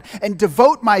myself to that and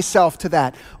devote myself to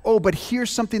that. Oh, but here's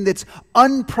something that's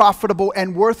unprofitable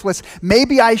and worthless.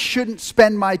 Maybe I shouldn't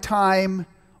spend my time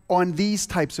on these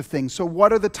types of things. So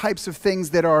what are the types of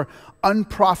things that are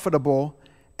unprofitable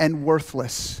and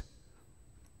worthless?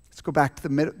 Let's go back to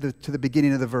the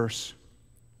beginning of the verse.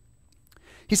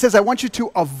 He says, I want you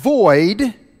to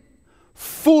avoid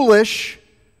foolish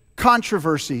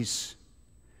controversies,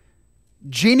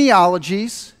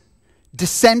 genealogies,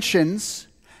 dissensions,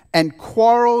 and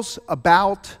quarrels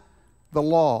about the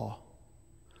law.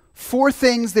 4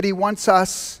 things that he wants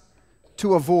us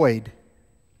to avoid.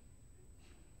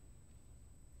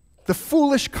 The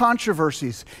foolish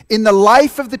controversies. In the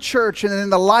life of the church and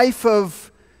in the life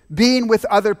of being with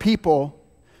other people,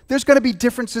 there's going to be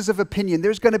differences of opinion.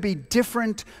 There's going to be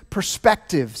different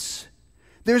perspectives.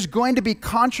 There's going to be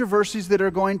controversies that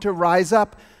are going to rise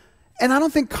up. And I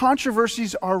don't think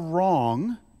controversies are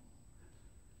wrong.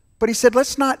 But he said,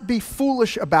 let's not be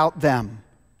foolish about them.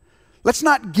 Let's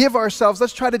not give ourselves,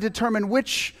 let's try to determine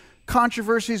which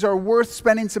controversies are worth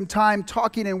spending some time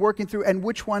talking and working through and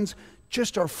which ones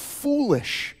just are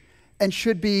foolish and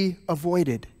should be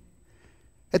avoided.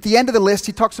 At the end of the list,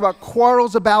 he talks about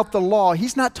quarrels about the law.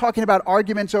 He's not talking about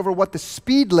arguments over what the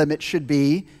speed limit should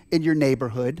be in your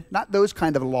neighborhood, not those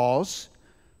kind of laws.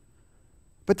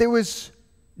 But there was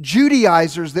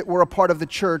Judaizers that were a part of the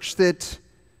church that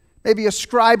maybe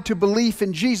ascribed to belief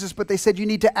in Jesus, but they said you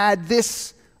need to add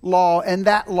this law and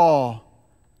that law,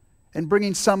 and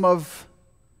bringing some of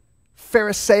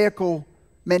Pharisaical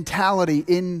mentality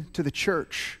into the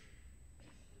church.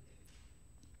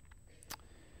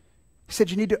 He said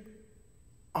you need to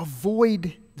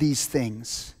avoid these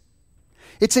things.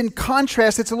 It's in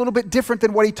contrast, it's a little bit different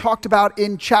than what he talked about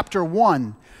in chapter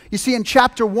 1. You see, in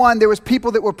chapter 1, there was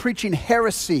people that were preaching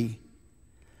heresy.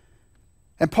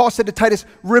 And Paul said to Titus,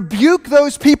 rebuke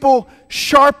those people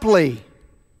sharply.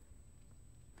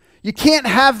 You can't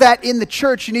have that in the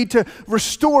church. You need to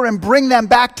restore and bring them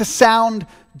back to sound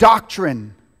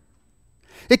doctrine.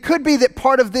 It could be that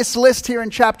part of this list here in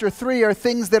chapter 3 are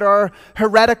things that are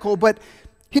heretical, but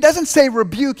he doesn't say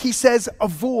rebuke, he says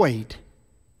avoid.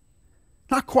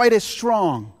 Not quite as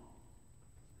strong.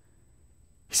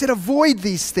 He said avoid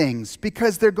these things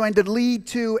because they're going to lead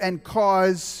to and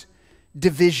cause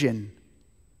division.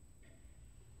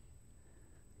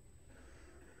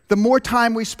 The more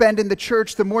time we spend in the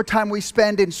church, the more time we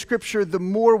spend in Scripture, the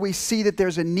more we see that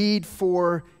there's a need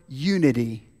for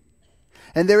unity.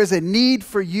 And there is a need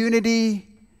for unity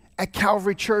at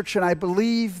Calvary Church, and I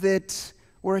believe that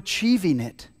we're achieving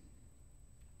it.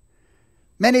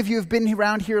 Many of you have been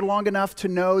around here long enough to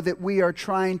know that we are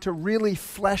trying to really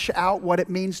flesh out what it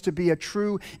means to be a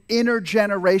true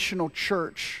intergenerational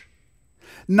church.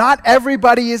 Not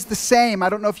everybody is the same. I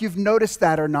don't know if you've noticed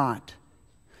that or not.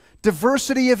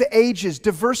 Diversity of ages,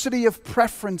 diversity of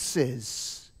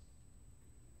preferences.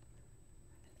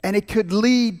 And it could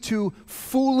lead to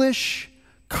foolish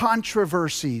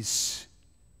controversies.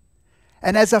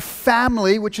 And as a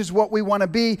family, which is what we want to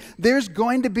be, there's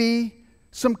going to be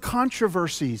some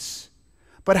controversies.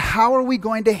 But how are we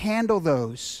going to handle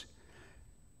those?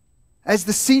 As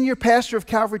the senior pastor of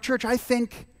Calvary Church, I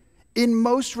think in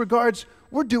most regards,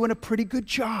 we're doing a pretty good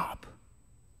job.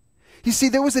 You see,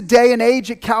 there was a day and age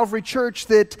at Calvary Church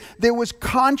that there was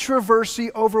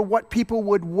controversy over what people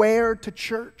would wear to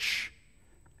church.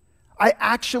 I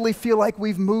actually feel like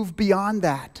we've moved beyond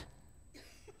that.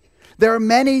 There are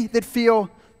many that feel,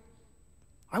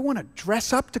 I want to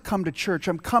dress up to come to church.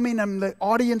 I'm the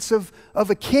audience of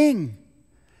a king.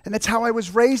 And that's how I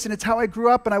was raised and it's how I grew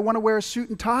up, and I want to wear a suit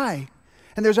and tie.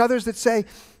 And there's others that say,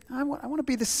 I want to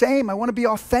be the same. I want to be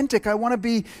authentic. I want to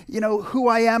be, who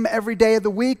I am every day of the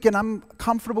week, and I'm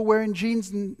comfortable wearing jeans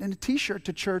and a t-shirt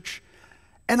to church.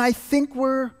 And I think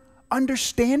we're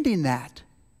understanding that.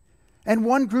 And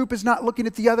one group is not looking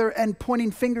at the other and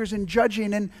pointing fingers and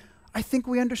judging. And I think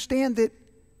we understand that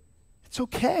it's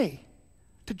okay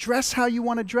to dress how you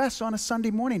want to dress on a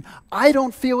Sunday morning. I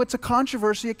don't feel it's a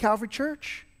controversy at Calvary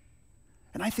Church.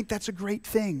 And I think that's a great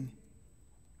thing.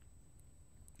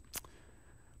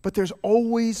 But there's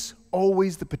always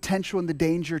the potential and the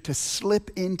danger to slip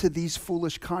into these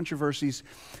foolish controversies.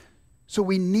 So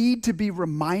we need to be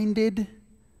reminded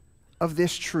of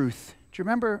this truth. Do you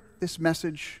remember this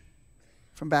message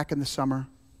from back in the summer?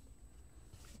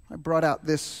 I brought out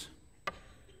this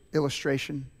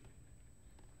illustration.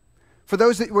 For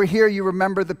those that were here, you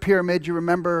remember the pyramid, you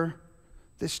remember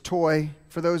this toy.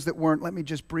 For those that weren't, let me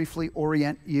just briefly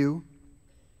orient you.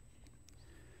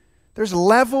 There's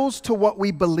levels to what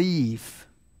we believe.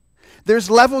 There's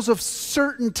levels of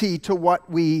certainty to what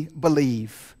we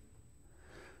believe.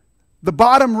 The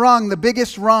bottom rung, the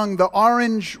biggest rung, the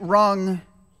orange rung,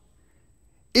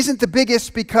 isn't the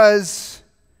biggest because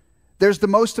there's the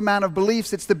most amount of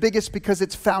beliefs. It's the biggest because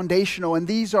it's foundational, and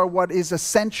these are what is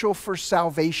essential for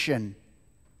salvation.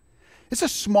 It's a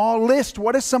small list.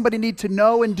 What does somebody need to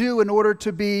know and do in order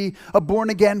to be a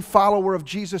born-again follower of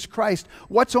Jesus Christ?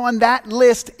 What's on that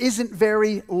list isn't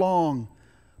very long,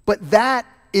 but that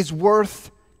is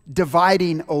worth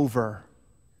dividing over.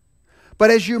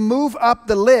 But as you move up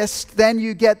the list, then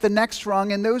you get the next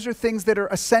rung, and those are things that are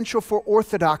essential for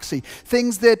orthodoxy,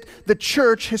 things that the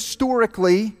church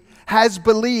historically has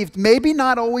believed. Maybe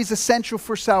not always essential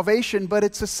for salvation, but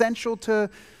it's essential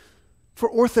for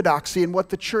orthodoxy and what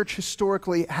the church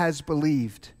historically has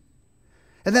believed.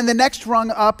 And then the next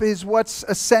rung up is what's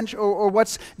essential or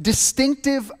what's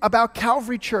distinctive about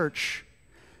Calvary Church.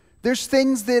 There's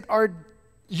things that are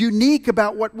unique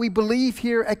about what we believe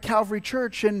here at Calvary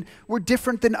Church, and we're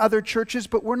different than other churches,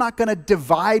 but we're not going to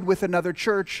divide with another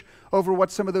church over what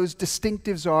some of those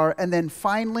distinctives are. And then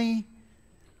finally,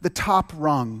 the top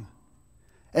rung,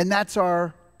 and that's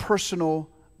our personal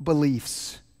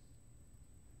beliefs.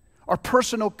 Our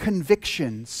personal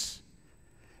convictions.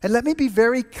 And let me be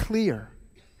very clear.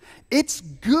 It's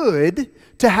good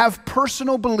to have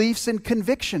personal beliefs and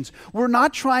convictions. We're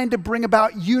not trying to bring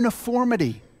about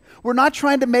uniformity. We're not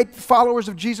trying to make followers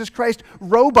of Jesus Christ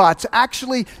robots.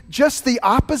 Actually, just the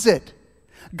opposite.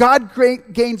 God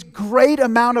gains great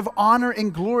amount of honor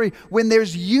and glory when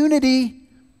there's unity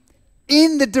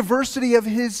in the diversity of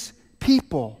His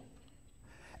people.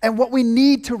 And what we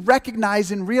need to recognize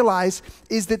and realize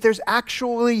is that there's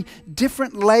actually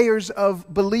different layers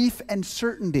of belief and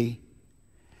certainty.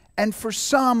 And for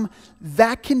some,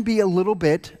 that can be a little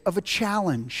bit of a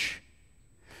challenge.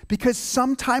 Because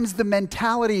sometimes the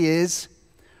mentality is,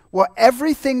 well,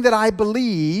 everything that I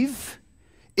believe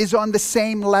is on the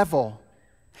same level.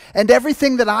 And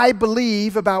everything that I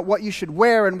believe about what you should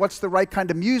wear and what's the right kind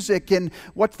of music and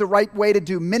what's the right way to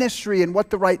do ministry and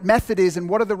what the right method is and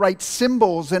what are the right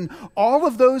symbols and all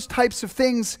of those types of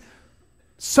things,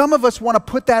 some of us want to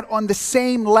put that on the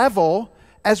same level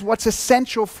as what's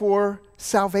essential for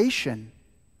salvation.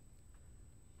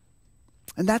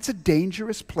 And that's a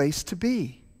dangerous place to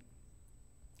be.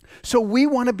 So we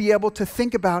want to be able to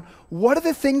think about, what are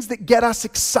the things that get us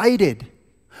excited?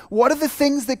 What are the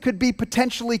things that could be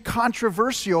potentially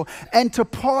controversial? And to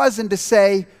pause and to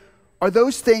say, are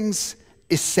those things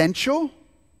essential?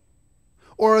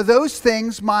 Or are those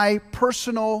things my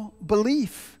personal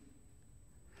belief?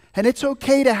 And it's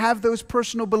okay to have those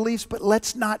personal beliefs, but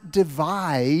let's not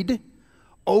divide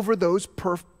over those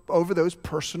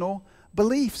personal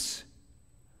beliefs.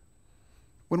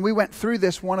 When we went through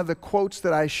this, one of the quotes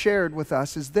that I shared with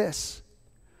us is this: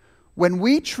 when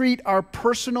we treat our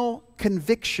personal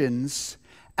convictions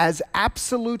as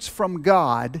absolutes from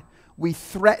God, we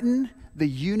threaten the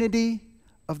unity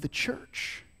of the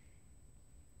church.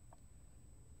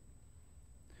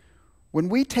 When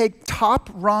we take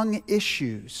top-rung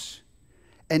issues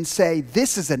and say,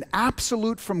 this is an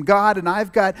absolute from God, and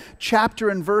I've got chapter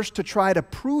and verse to try to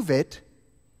prove it,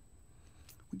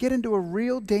 we get into a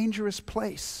real dangerous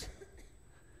place.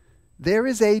 There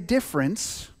is a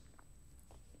difference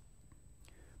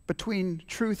between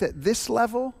truth at this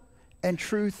level and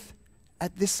truth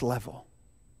at this level.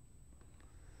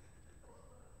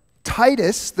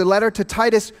 Titus, the letter to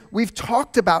Titus, we've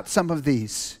talked about some of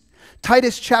these.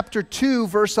 Titus chapter 2,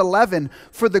 verse 11,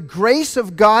 for the grace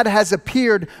of God has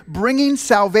appeared, bringing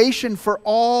salvation for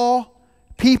all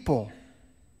people.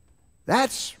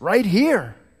 That's right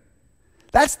here.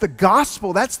 That's the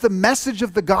gospel. That's the message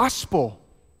of the gospel.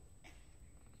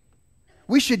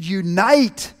 We should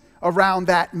unite around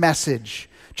that message.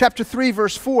 Chapter 3,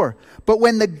 verse 4, but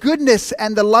when the goodness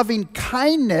and the loving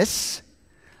kindness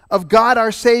of God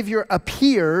our Savior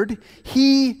appeared,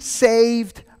 He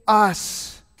saved us.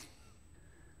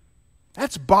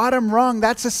 That's bottom rung.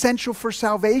 That's essential for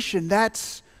salvation.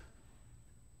 That's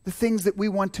the things that we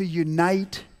want to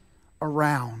unite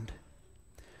around.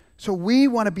 So we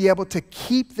want to be able to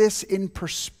keep this in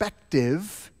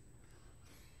perspective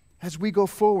as we go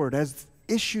forward, as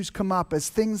issues come up, as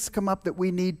things come up that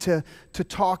we need to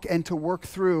talk and to work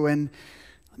through. And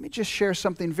let me just share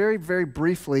something very, very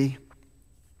briefly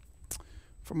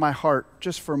from my heart,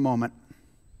 just for a moment.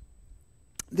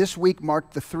 This week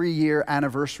marked the 3-year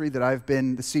anniversary that I've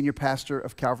been the senior pastor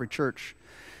of Calvary Church.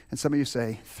 And some of you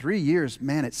say, 3 years?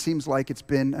 Man, it seems like it's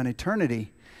been an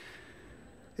eternity.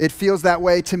 It feels that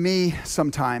way to me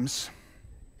sometimes.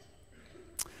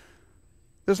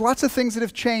 There's lots of things that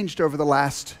have changed over the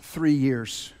last 3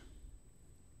 years.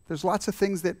 There's lots of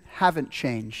things that haven't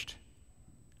changed.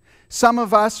 Some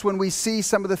of us, when we see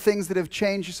some of the things that have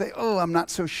changed, you say, oh, I'm not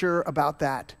so sure about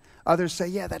that. Others say,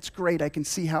 yeah, that's great. I can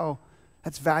see how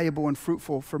that's valuable and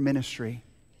fruitful for ministry.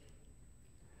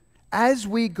 As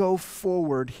we go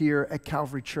forward here at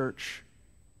Calvary Church,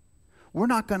 we're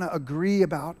not going to agree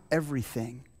about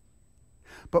everything.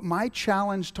 But my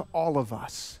challenge to all of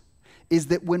us is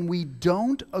that when we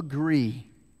don't agree,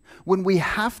 when we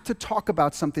have to talk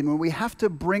about something, when we have to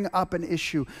bring up an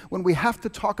issue, when we have to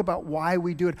talk about why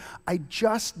we do it, I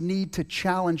just need to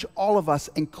challenge all of us,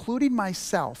 including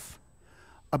myself,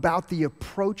 about the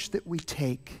approach that we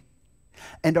take.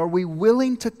 And are we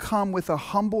willing to come with a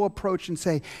humble approach and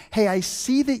say, hey, I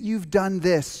see that you've done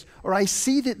this, or I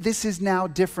see that this is now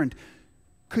different.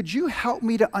 Could you help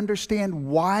me to understand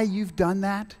why you've done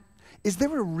that? Is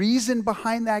there a reason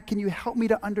behind that? Can you help me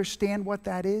to understand what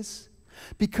that is?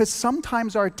 Because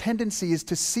sometimes our tendency is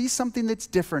to see something that's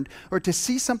different or to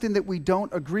see something that we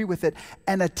don't agree with it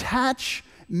and attach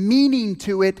meaning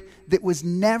to it that was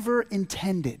never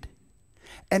intended.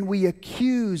 And we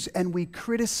accuse and we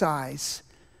criticize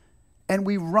and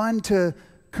we run to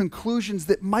conclusions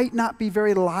that might not be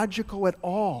very logical at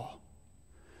all.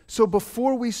 So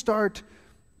before we start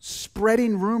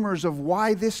spreading rumors of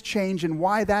why this changed and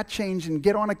why that changed and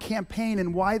get on a campaign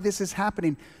and why this is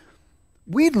happening,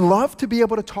 we'd love to be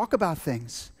able to talk about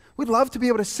things. We'd love to be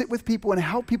able to sit with people and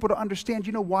help people to understand.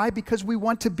 You know why? Because we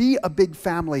want to be a big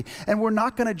family and we're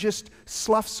not going to just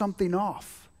slough something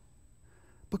off.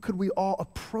 But could we all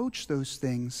approach those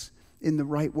things in the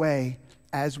right way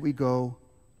as we go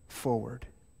forward?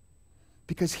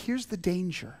 Because here's the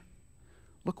danger.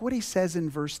 Look what he says in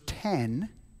verse 10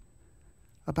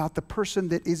 about the person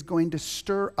that is going to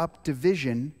stir up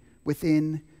division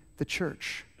within the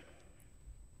church.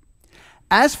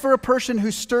 As for a person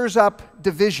who stirs up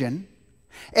division,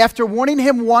 after warning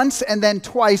him once and then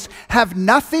twice, have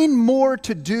nothing more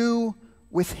to do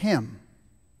with him.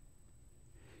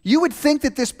 You would think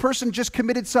that this person just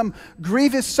committed some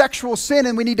grievous sexual sin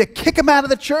and we need to kick him out of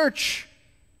the church.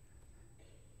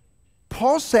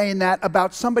 Paul's saying that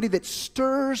about somebody that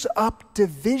stirs up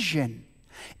division.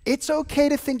 It's okay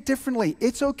to think differently.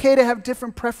 It's okay to have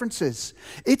different preferences.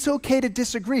 It's okay to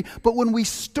disagree. But when we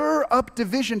stir up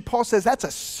division, Paul says that's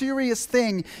a serious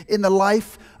thing in the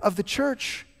life of the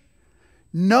church.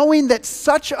 Knowing that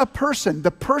such a person,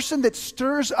 the person that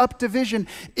stirs up division,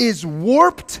 is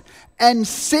warped and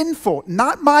sinful.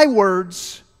 Not my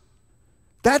words.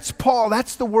 That's Paul.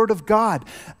 That's the word of God.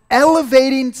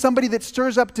 Elevating somebody that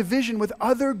stirs up division with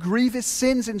other grievous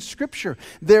sins in Scripture.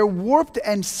 They're warped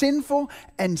and sinful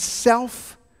and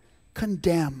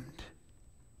self-condemned.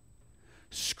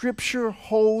 Scripture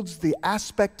holds the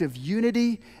aspect of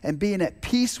unity and being at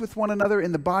peace with one another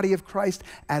in the body of Christ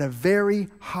at a very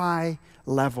high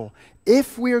level.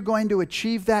 If we are going to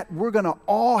achieve that, we're going to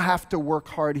all have to work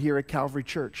hard here at Calvary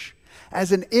Church.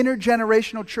 As an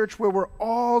intergenerational church where we're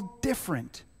all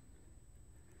different.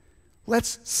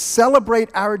 Let's celebrate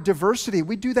our diversity.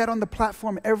 We do that on the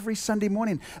platform every Sunday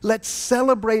morning. Let's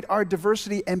celebrate our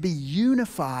diversity and be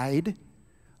unified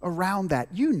around that.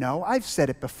 You know, I've said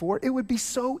it before, it would be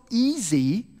so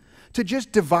easy to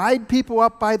just divide people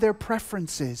up by their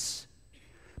preferences.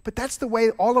 But that's the way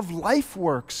all of life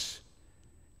works.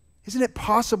 Isn't it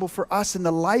possible for us in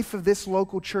the life of this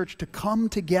local church to come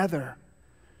together,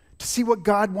 to see what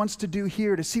God wants to do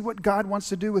here, to see what God wants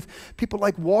to do with people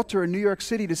like Walter in New York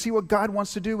City, to see what God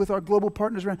wants to do with our global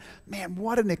partners around? Man,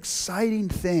 what an exciting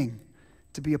thing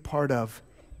to be a part of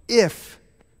if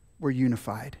we're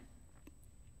unified.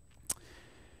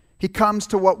 He comes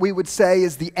to what we would say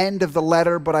is the end of the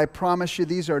letter, but I promise you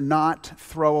these are not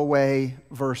throwaway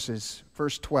verses.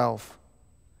 Verse 12.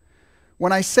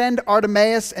 When I send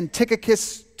Artemas and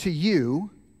Tychicus to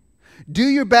you, do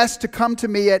your best to come to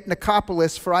me at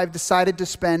Nicopolis, for I've decided to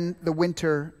spend the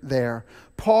winter there.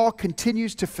 Paul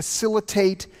continues to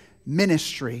facilitate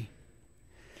ministry.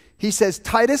 He says,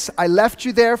 Titus, I left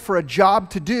you there for a job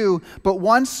to do, but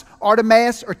once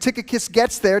Artemas or Tychicus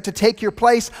gets there to take your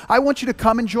place, I want you to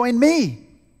come and join me.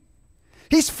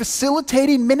 He's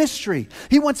facilitating ministry.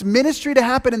 He wants ministry to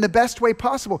happen in the best way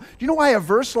possible. Do you know why a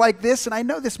verse like this, and I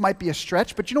know this might be a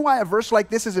stretch, but you know why a verse like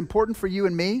this is important for you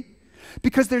and me?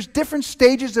 Because there's different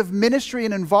stages of ministry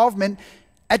and involvement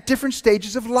at different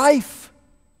stages of life.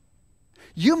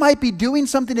 You might be doing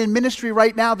something in ministry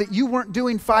right now that you weren't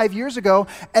doing 5 years ago,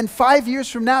 and 5 years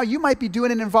from now, you might be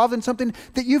doing and involved in something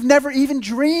that you've never even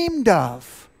dreamed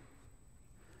of.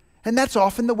 And that's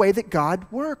often the way that God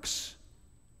works.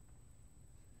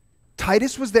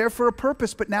 Titus was there for a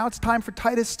purpose, but now it's time for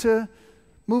Titus to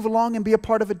move along and be a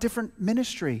part of a different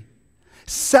ministry.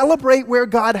 Celebrate where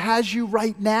God has you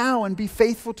right now and be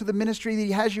faithful to the ministry that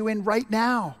He has you in right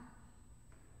now.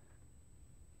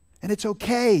 And it's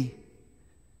okay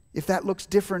if that looks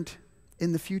different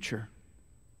in the future.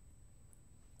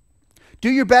 Do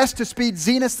your best to speed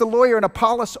Zenas the lawyer and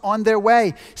Apollos on their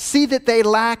way. See that they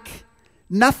lack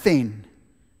nothing.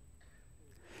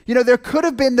 You know, there could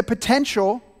have been the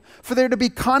potential for there to be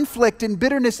conflict and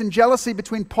bitterness and jealousy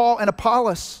between Paul and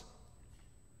Apollos.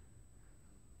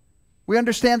 We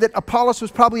understand that Apollos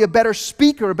was probably a better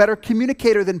speaker, a better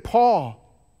communicator than Paul.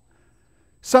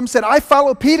 Some said, I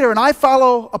follow Peter and I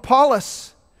follow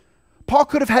Apollos. Paul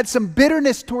could have had some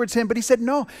bitterness towards him, but he said,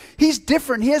 no, he's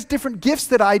different. He has different gifts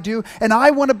that I do, and I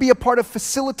want to be a part of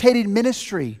facilitating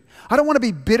ministry. I don't want to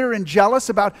be bitter and jealous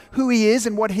about who he is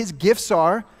and what his gifts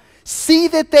are. See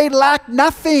that they lack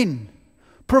nothing.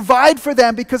 Provide for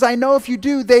them, because I know if you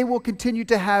do, they will continue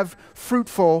to have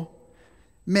fruitful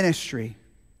ministry.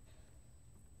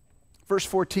 Verse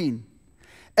 14,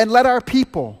 and let our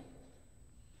people,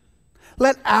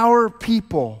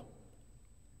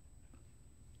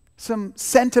 some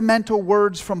sentimental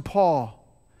words from Paul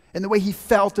and the way he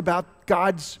felt about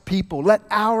God's people. Let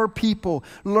our people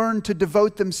learn to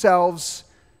devote themselves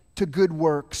to good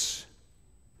works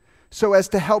so as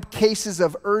to help cases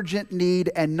of urgent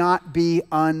need and not be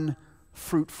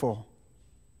unfruitful.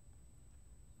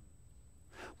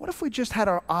 What if we just had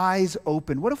our eyes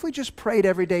open? What if we just prayed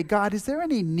every day, God, is there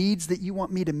any needs that you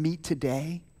want me to meet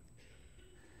today?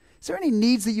 Is there any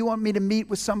needs that you want me to meet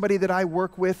with somebody that I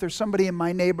work with or somebody in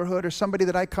my neighborhood or somebody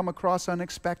that I come across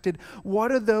unexpected?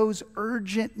 What are those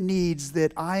urgent needs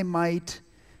that I might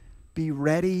be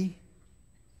ready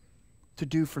to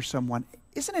do for someone?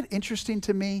 Isn't it interesting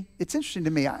to me? It's interesting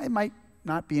to me. I might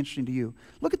not be interesting to you.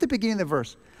 Look at the beginning of the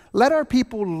verse. Let our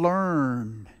people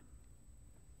learn.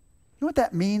 You know what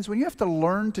that means? When you have to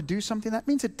learn to do something, that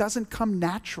means it doesn't come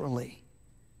naturally.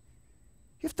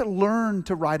 You have to learn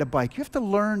to ride a bike. You have to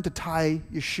learn to tie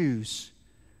your shoes.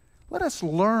 Let us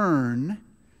learn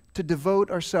to devote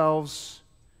ourselves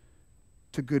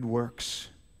to good works.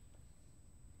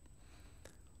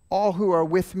 All who are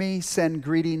with me send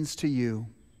greetings to you.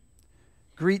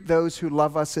 Greet those who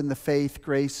love us in the faith.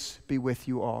 Grace be with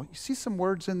you all. You see some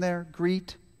words in there?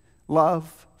 Greet,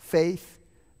 love, faith,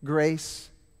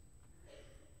 grace.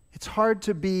 It's hard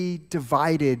to be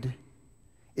divided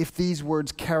if these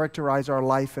words characterize our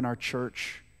life in our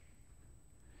church.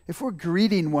 If we're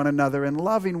greeting one another and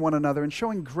loving one another and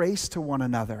showing grace to one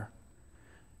another,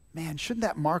 man, shouldn't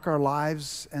that mark our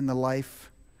lives and the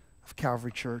life of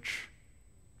Calvary Church?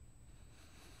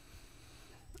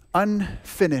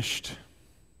 Unfinished.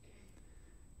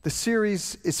 The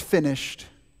series is finished,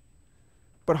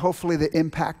 but hopefully the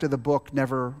impact of the book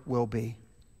never will be.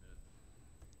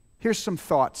 Here's some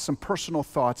thoughts, some personal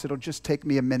thoughts. It'll just take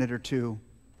me a minute or two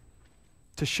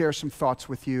to share some thoughts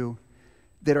with you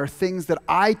that are things that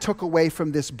I took away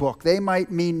from this book. They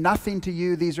might mean nothing to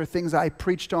you. These are things I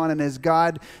preached on, and as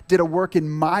God did a work in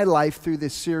my life through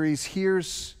this series,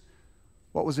 here's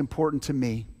what was important to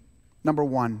me. Number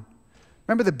one,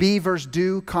 remember the be versus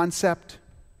do concept?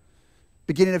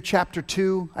 Beginning of chapter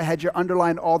 2, I had you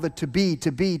underline all the to be,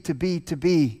 to be, to be, to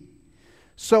be.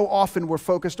 So often we're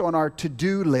focused on our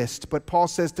to-do list, but Paul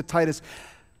says to Titus,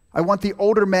 I want the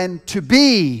older men to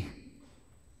be.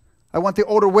 I want the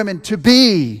older women to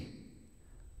be.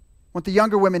 I want the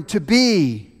younger women to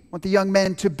be. I want the young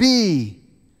men to be.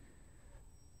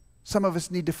 Some of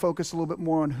us need to focus a little bit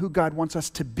more on who God wants us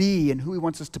to be and who He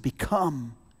wants us to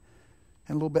become,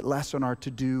 and a little bit less on our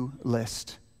to-do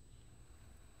list.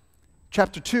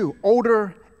 Chapter 2,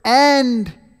 older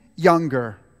and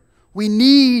younger. We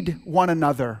need one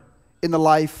another in the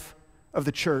life of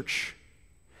the church.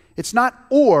 It's not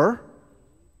or.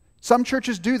 Some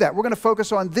churches do that. We're going to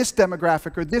focus on this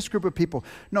demographic or this group of people.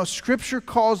 No, Scripture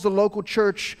calls the local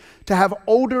church to have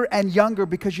older and younger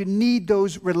because you need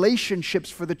those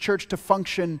relationships for the church to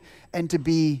function and to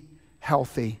be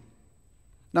healthy.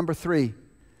 Number 3,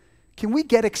 can we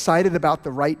get excited about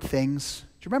the right things?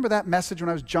 Do you remember that message when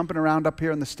I was jumping around up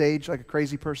here on the stage like a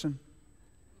crazy person?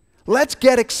 Let's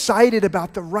get excited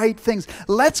about the right things.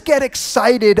 Let's get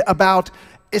excited about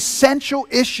essential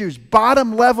issues,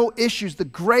 bottom level issues, the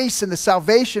grace and the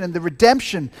salvation and the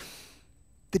redemption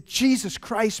that Jesus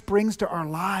Christ brings to our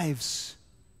lives.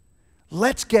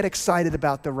 Let's get excited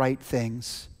about the right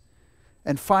things.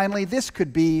 And finally, this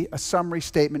could be a summary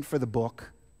statement for the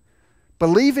book.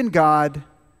 Believe in God,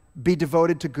 be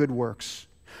devoted to good works.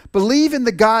 Believe in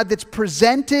the God that's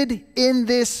presented in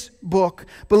this book.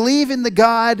 Believe in the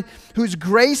God whose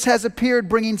grace has appeared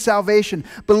bringing salvation.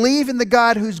 Believe in the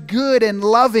God who's good and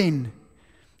loving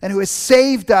and who has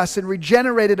saved us and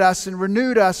regenerated us and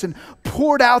renewed us and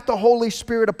poured out the Holy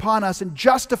Spirit upon us and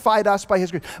justified us by His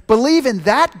grace. Believe in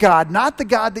that God, not the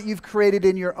God that you've created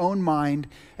in your own mind.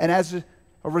 And as a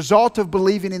result of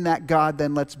believing in that God,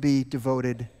 then let's be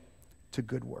devoted to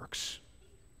good works.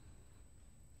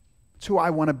 It's who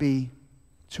I want to be.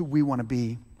 It's who we want to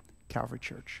be, Calvary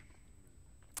Church.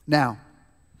 Now,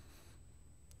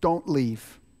 don't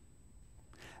leave.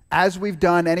 As we've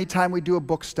done anytime we do a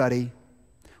book study,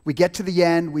 we get to the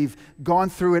end, we've gone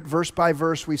through it verse by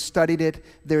verse, we've studied it.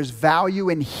 There's value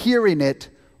in hearing it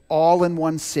all in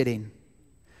one sitting.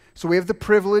 So we have the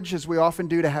privilege, as we often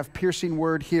do, to have Piercing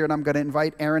Word here, and I'm going to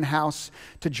invite Aaron House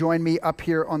to join me up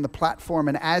here on the platform.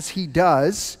 And as he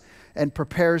does and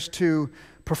prepares to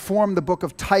perform the book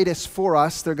of Titus for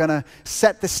us, they're going to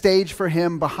set the stage for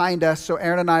him behind us. So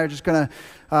Aaron and I are just going to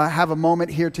have a moment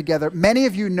here together. Many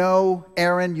of you know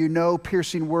Aaron, you know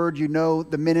Piercing Word, you know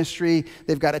the ministry.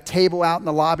 They've got a table out in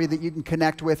the lobby that you can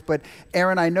connect with. But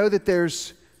Aaron, I know that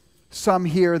there's some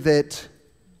here that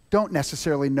don't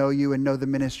necessarily know you and know the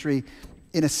ministry.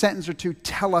 In a sentence or two,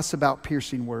 tell us about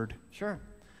Piercing Word. Sure.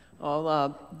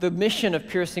 Well, the mission of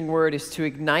Piercing Word is to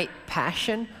ignite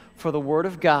passion for the Word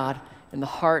of God in the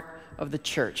heart of the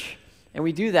church. And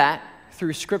we do that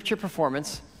through scripture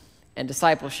performance and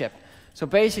discipleship. So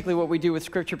basically what we do with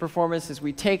scripture performance is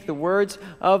we take the words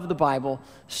of the Bible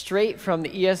straight from the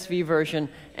ESV version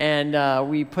and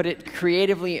we put it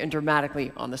creatively and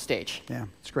dramatically on the stage. Yeah,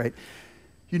 it's great.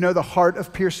 You know the heart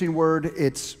of Piercing Word,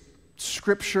 it's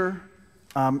scripture.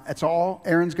 It's all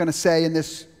Aaron's going to say in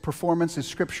this performance is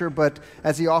scripture, but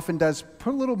as he often does,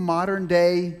 put a little modern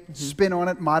day spin on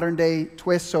it, modern day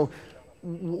twist. So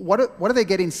what are they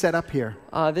getting set up here?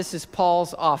 This is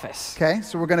Paul's office. Okay,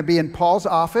 so we're going to be in Paul's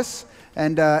office.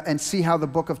 and see how the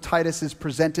book of Titus is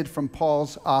presented from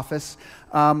Paul's office.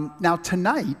 Now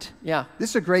tonight,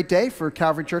 this is a great day for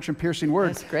Calvary Church and Piercing Word.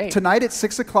 That's great. Tonight at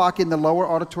 6 o'clock in the lower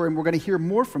auditorium, we're going to hear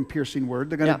more from Piercing Word.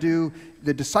 They're going to do,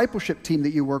 the discipleship team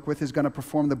that you work with is going to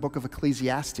perform the book of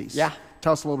Ecclesiastes. Yeah.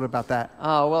 Tell us a little bit about that.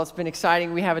 Well, it's been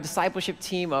exciting. We have a discipleship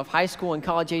team of high school and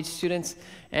college age students,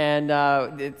 and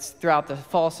it's throughout the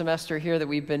fall semester here that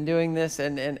we've been doing this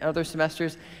and other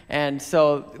semesters. And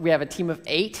so we have a team of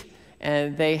 8,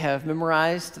 and they have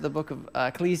memorized the book of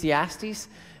Ecclesiastes.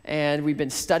 And we've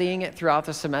been studying it throughout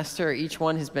the semester. Each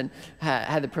one has been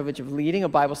had the privilege of leading a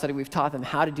Bible study. We've taught them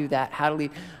how to do that, how to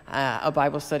lead a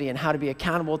Bible study, and how to be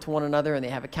accountable to one another. And they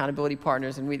have accountability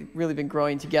partners, and we've really been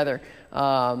growing together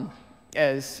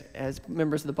as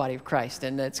members of the body of Christ.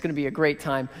 And it's going to be a great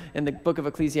time in the book of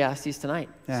Ecclesiastes tonight.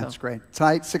 Yeah, that's great.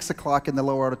 Tonight, 6 o'clock in the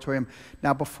lower auditorium.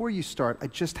 Now, before you start, I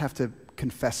just have to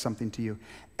confess something to you.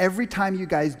 Every time you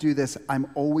guys do this, I'm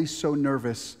always so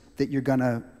nervous that you're going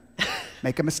to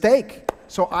make a mistake.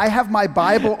 So I have my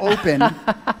Bible open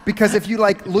because if you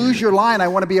lose your line, I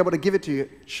want to be able to give it to you.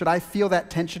 Should I feel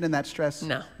that tension and that stress?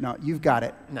 No. No, you've got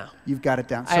it. No. You've got it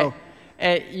down. So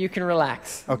you can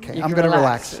relax. Okay, I'm going to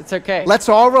relax. It's okay. Let's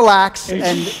all relax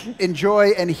and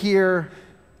enjoy and hear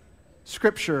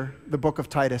Scripture, the book of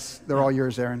Titus. They're all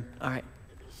yours, Aaron. All right.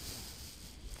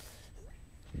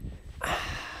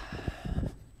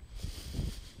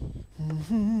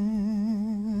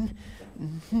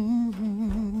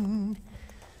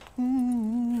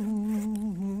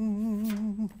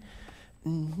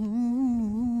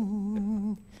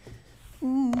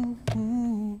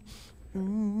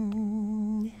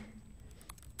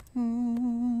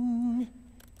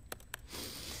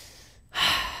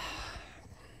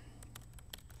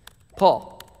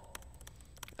 Paul,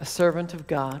 a servant of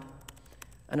God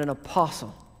and an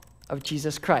apostle of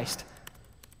Jesus Christ,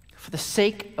 for the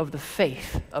sake of the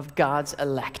faith of God's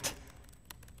elect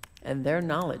and their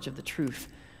knowledge of the truth,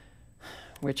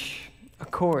 which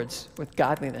accords with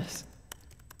godliness,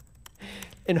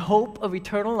 in hope of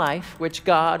eternal life, which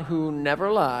God, who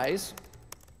never lies,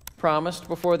 promised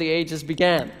before the ages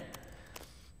began,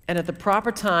 and at the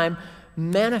proper time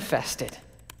manifested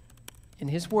in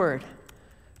his word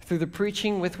through the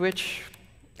preaching with which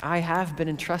I have been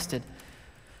entrusted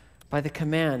by the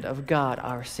command of God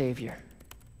our Savior.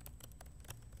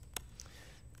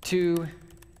 To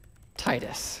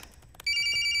Titus.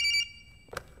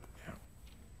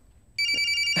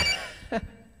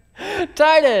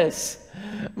 Titus,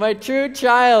 my true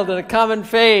child in a common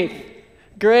faith,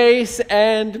 grace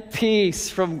and peace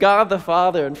from God the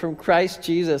Father and from Christ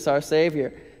Jesus our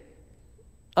Savior.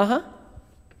 What?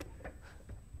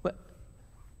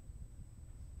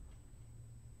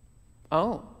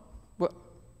 Oh. What?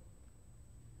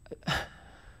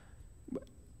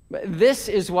 This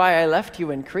is why I left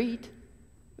you in Crete,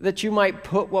 that you might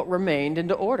put what remained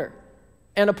into order,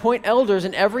 and appoint elders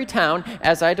in every town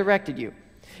as I directed you.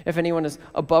 If anyone is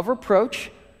above reproach,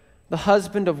 the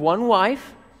husband of one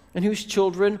wife, and whose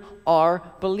children are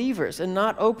believers, and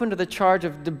not open to the charge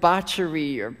of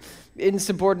debauchery or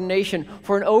insubordination,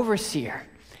 for an overseer,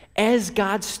 as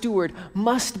God's steward,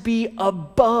 must be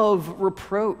above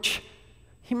reproach.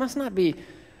 He must not be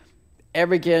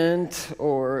arrogant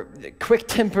or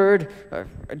quick-tempered or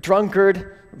a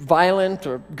drunkard, violent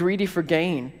or greedy for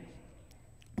gain,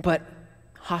 but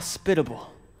hospitable,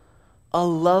 a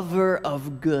lover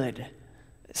of good,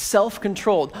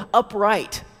 self-controlled,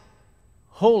 upright,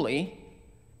 holy,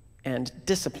 and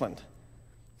disciplined.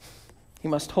 He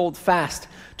must hold fast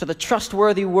to the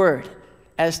trustworthy word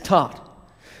as taught,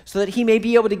 so that he may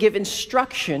be able to give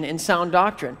instruction in sound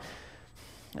doctrine,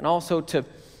 and also to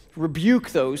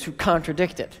rebuke those who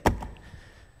contradict it.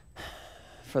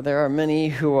 For there are many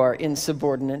who are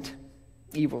insubordinate,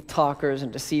 evil talkers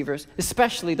and deceivers,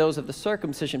 especially those of the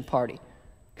circumcision party.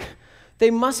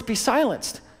 They must be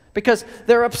silenced, because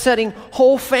they're upsetting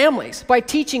whole families by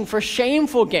teaching for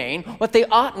shameful gain what they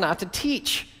ought not to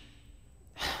teach.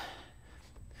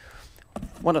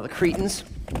 One of the Cretans,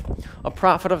 a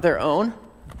prophet of their own,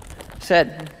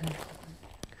 said,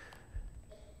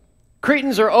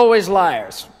 "Cretans are always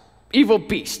liars, evil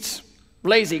beasts,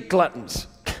 lazy gluttons."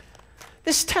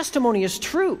 This testimony is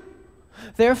true.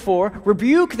 Therefore,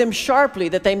 rebuke them sharply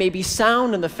that they may be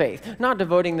sound in the faith, not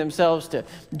devoting themselves to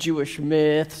Jewish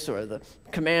myths or the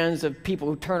commands of people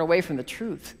who turn away from the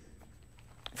truth.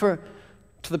 For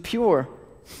to the pure,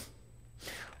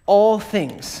 all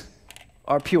things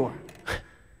are pure.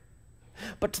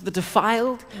 But to the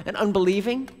defiled and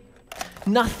unbelieving,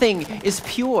 nothing is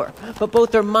pure, but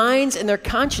both their minds and their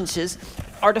consciences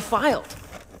are defiled.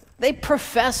 They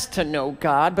profess to know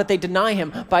God, but they deny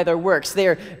him by their works. They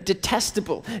are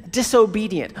detestable,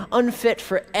 disobedient, unfit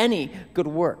for any good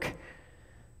work.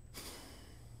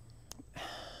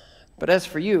 But as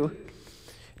for you,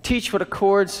 teach what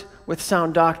accords with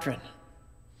sound doctrine.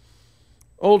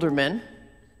 Older men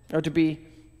are to be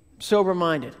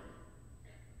sober-minded,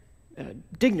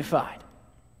 dignified,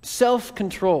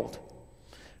 self-controlled,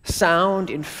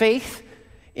 sound in faith,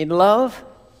 in love,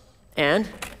 and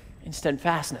in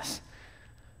steadfastness.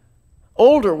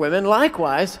 Older women,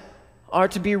 likewise, are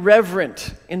to be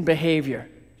reverent in behavior,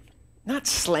 not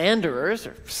slanderers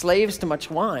or slaves to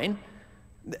much wine.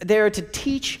 They are to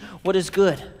teach what is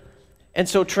good, and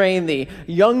so train the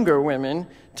younger women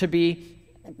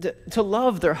to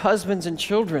love their husbands and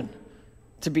children,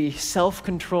 to be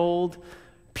self-controlled,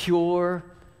 pure,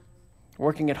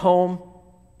 working at home,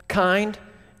 kind,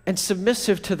 and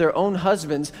submissive to their own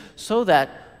husbands, so that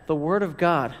the word of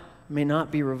God may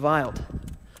not be reviled.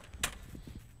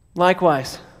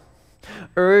 Likewise,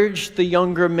 urge the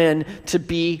younger men to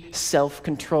be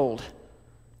self-controlled.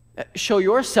 Show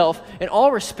yourself in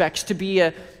all respects to be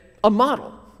a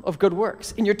model of good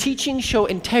works. In your teaching, show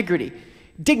integrity,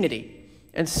 dignity,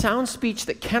 and sound speech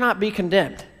that cannot be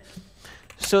condemned,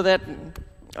 so that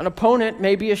an opponent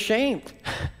may be ashamed,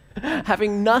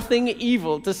 having nothing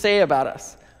evil to say about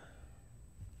us.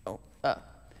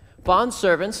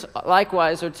 Bondservants,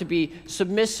 likewise, are to be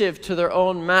submissive to their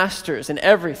own masters in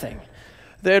everything.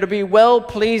 They're to be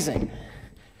well-pleasing.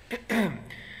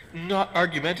 Not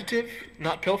argumentative,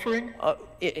 not pilfering?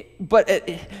 But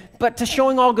to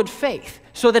showing all good faith,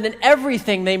 so that in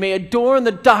everything they may adorn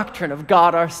the doctrine of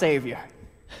God our Savior.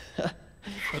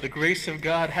 For the grace of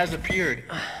God has appeared,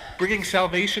 bringing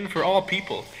salvation for all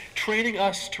people, training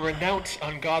us to renounce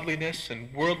ungodliness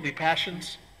and worldly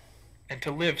passions, and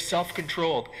to live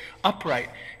self-controlled, upright,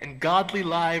 and godly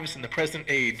lives in the present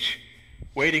age,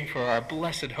 waiting for our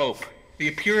blessed hope, the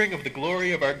appearing of the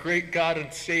glory of our great God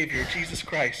and Savior, Jesus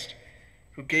Christ,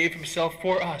 who gave himself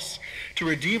for us to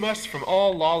redeem us from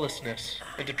all lawlessness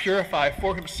and to purify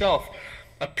for himself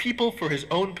a people for his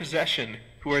own possession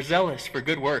who are zealous for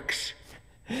good works.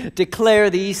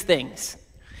 Declare these things.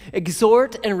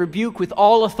 Exhort and rebuke with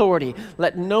all authority.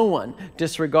 Let no one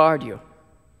disregard you.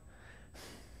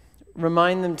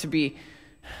 Remind them to be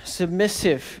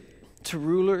submissive to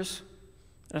rulers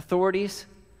and authorities,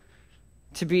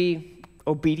 to be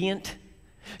obedient,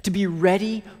 to be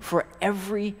ready for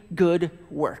every good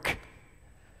work,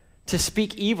 to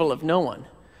speak evil of no one,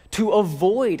 to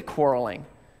avoid quarreling,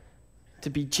 to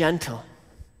be gentle,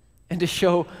 and to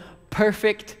show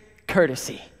perfect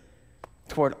courtesy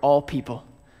toward all people.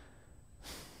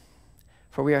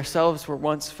 For we ourselves were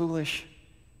once foolish,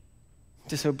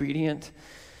 disobedient,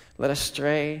 led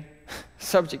astray,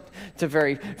 subject to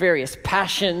various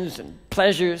passions and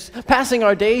pleasures, passing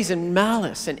our days in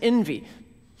malice and envy,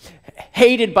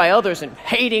 hated by others and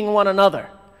hating one another.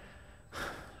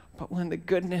 But when the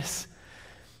goodness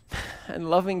and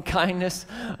loving kindness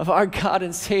of our God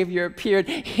and Savior appeared,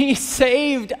 he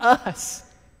saved us.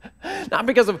 Not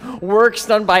because of works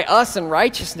done by us in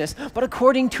righteousness, but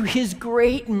according to his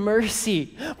great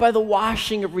mercy, by the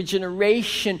washing of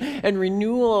regeneration and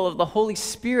renewal of the Holy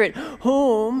Spirit,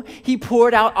 whom he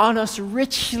poured out on us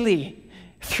richly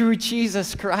through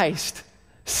Jesus Christ,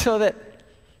 so that,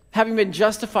 having been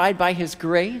justified by his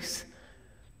grace,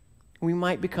 we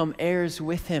might become heirs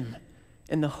with him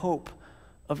in the hope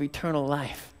of eternal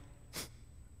life.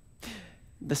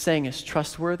 The saying is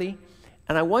trustworthy,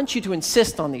 and I want you to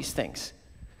insist on these things,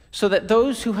 so that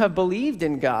those who have believed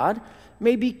in God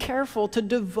may be careful to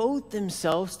devote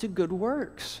themselves to good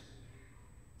works.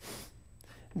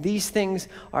 These things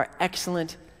are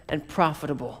excellent and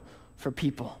profitable for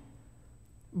people.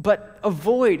 But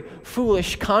avoid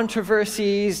foolish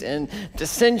controversies and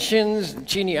dissensions,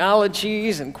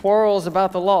 genealogies, and quarrels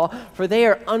about the law, for they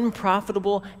are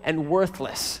unprofitable and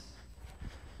worthless.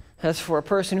 As for a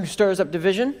person who stirs up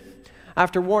division,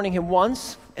 after warning him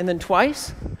once and then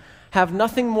twice, have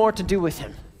nothing more to do with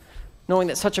him, knowing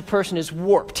that such a person is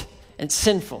warped and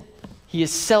sinful. He is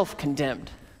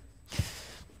self-condemned.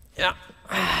 Now,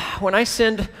 when I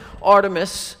send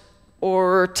Artemis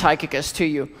or Tychicus to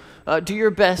you, do your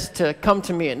best to come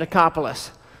to me at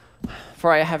Nicopolis,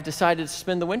 for I have decided to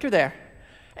spend the winter there.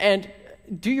 And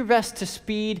do your best to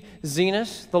speed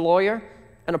Zenas, the lawyer,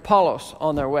 and Apollos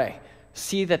on their way.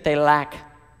 See that they lack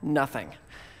nothing.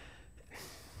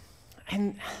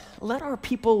 And let our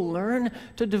people learn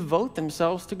to devote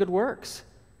themselves to good works,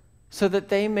 so that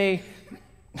they may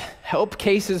help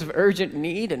cases of urgent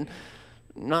need and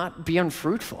not be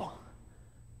unfruitful.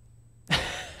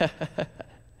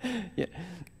 Yeah.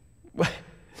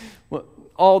 Well,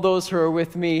 all those who are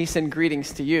with me send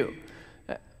greetings to you.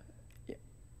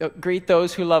 Greet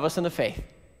those who love us in the faith.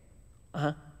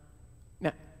 Now,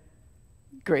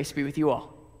 grace be with you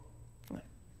all.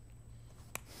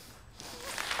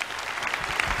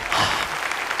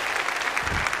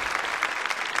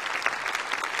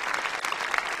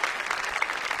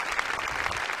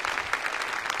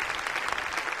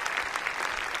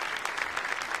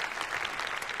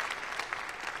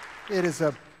 It is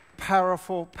a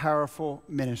powerful, powerful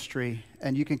ministry,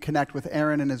 and you can connect with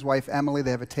Aaron and his wife Emily.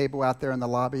 They have a table out there in the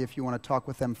lobby if you want to talk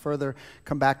with them further.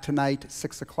 Come back tonight,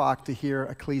 6 o'clock, to hear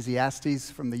Ecclesiastes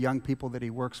from the young people that he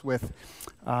works with.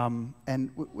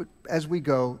 As we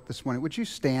go this morning, would you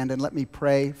stand and let me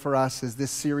pray for us as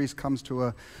this series comes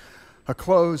to a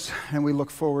close, and we look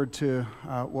forward to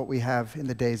what we have in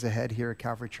the days ahead here at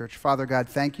Calvary Church. Father God,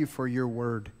 thank you for your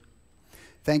word.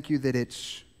 Thank you that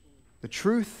it's the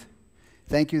truth.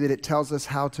 Thank you that it tells us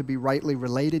how to be rightly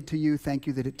related to you. Thank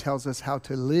you that it tells us how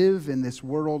to live in this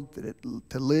world,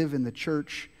 to live in the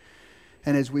church.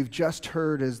 And as we've just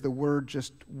heard, as the word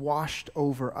just washed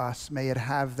over us, may it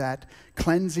have that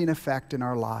cleansing effect in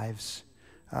our lives.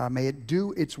 May it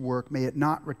do its work. May it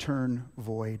not return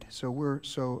void. So we're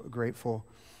so grateful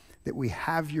that we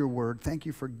have your word. Thank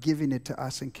you for giving it to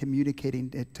us and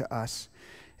communicating it to us.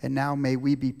 And now may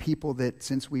we be people that,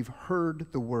 since we've heard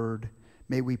the word,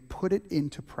 may we put it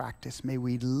into practice. May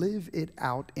we live it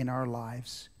out in our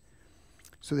lives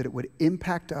so that it would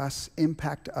impact us,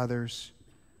 impact others,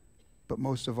 but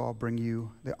most of all, bring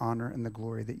you the honor and the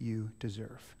glory that you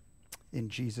deserve. In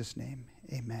Jesus' name,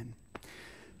 amen.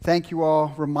 Thank you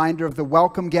all. Reminder of the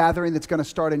welcome gathering that's going to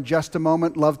start in just a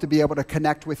moment. Love to be able to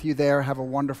connect with you there. Have a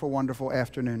wonderful, wonderful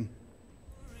afternoon.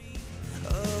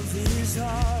 Of his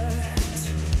heart.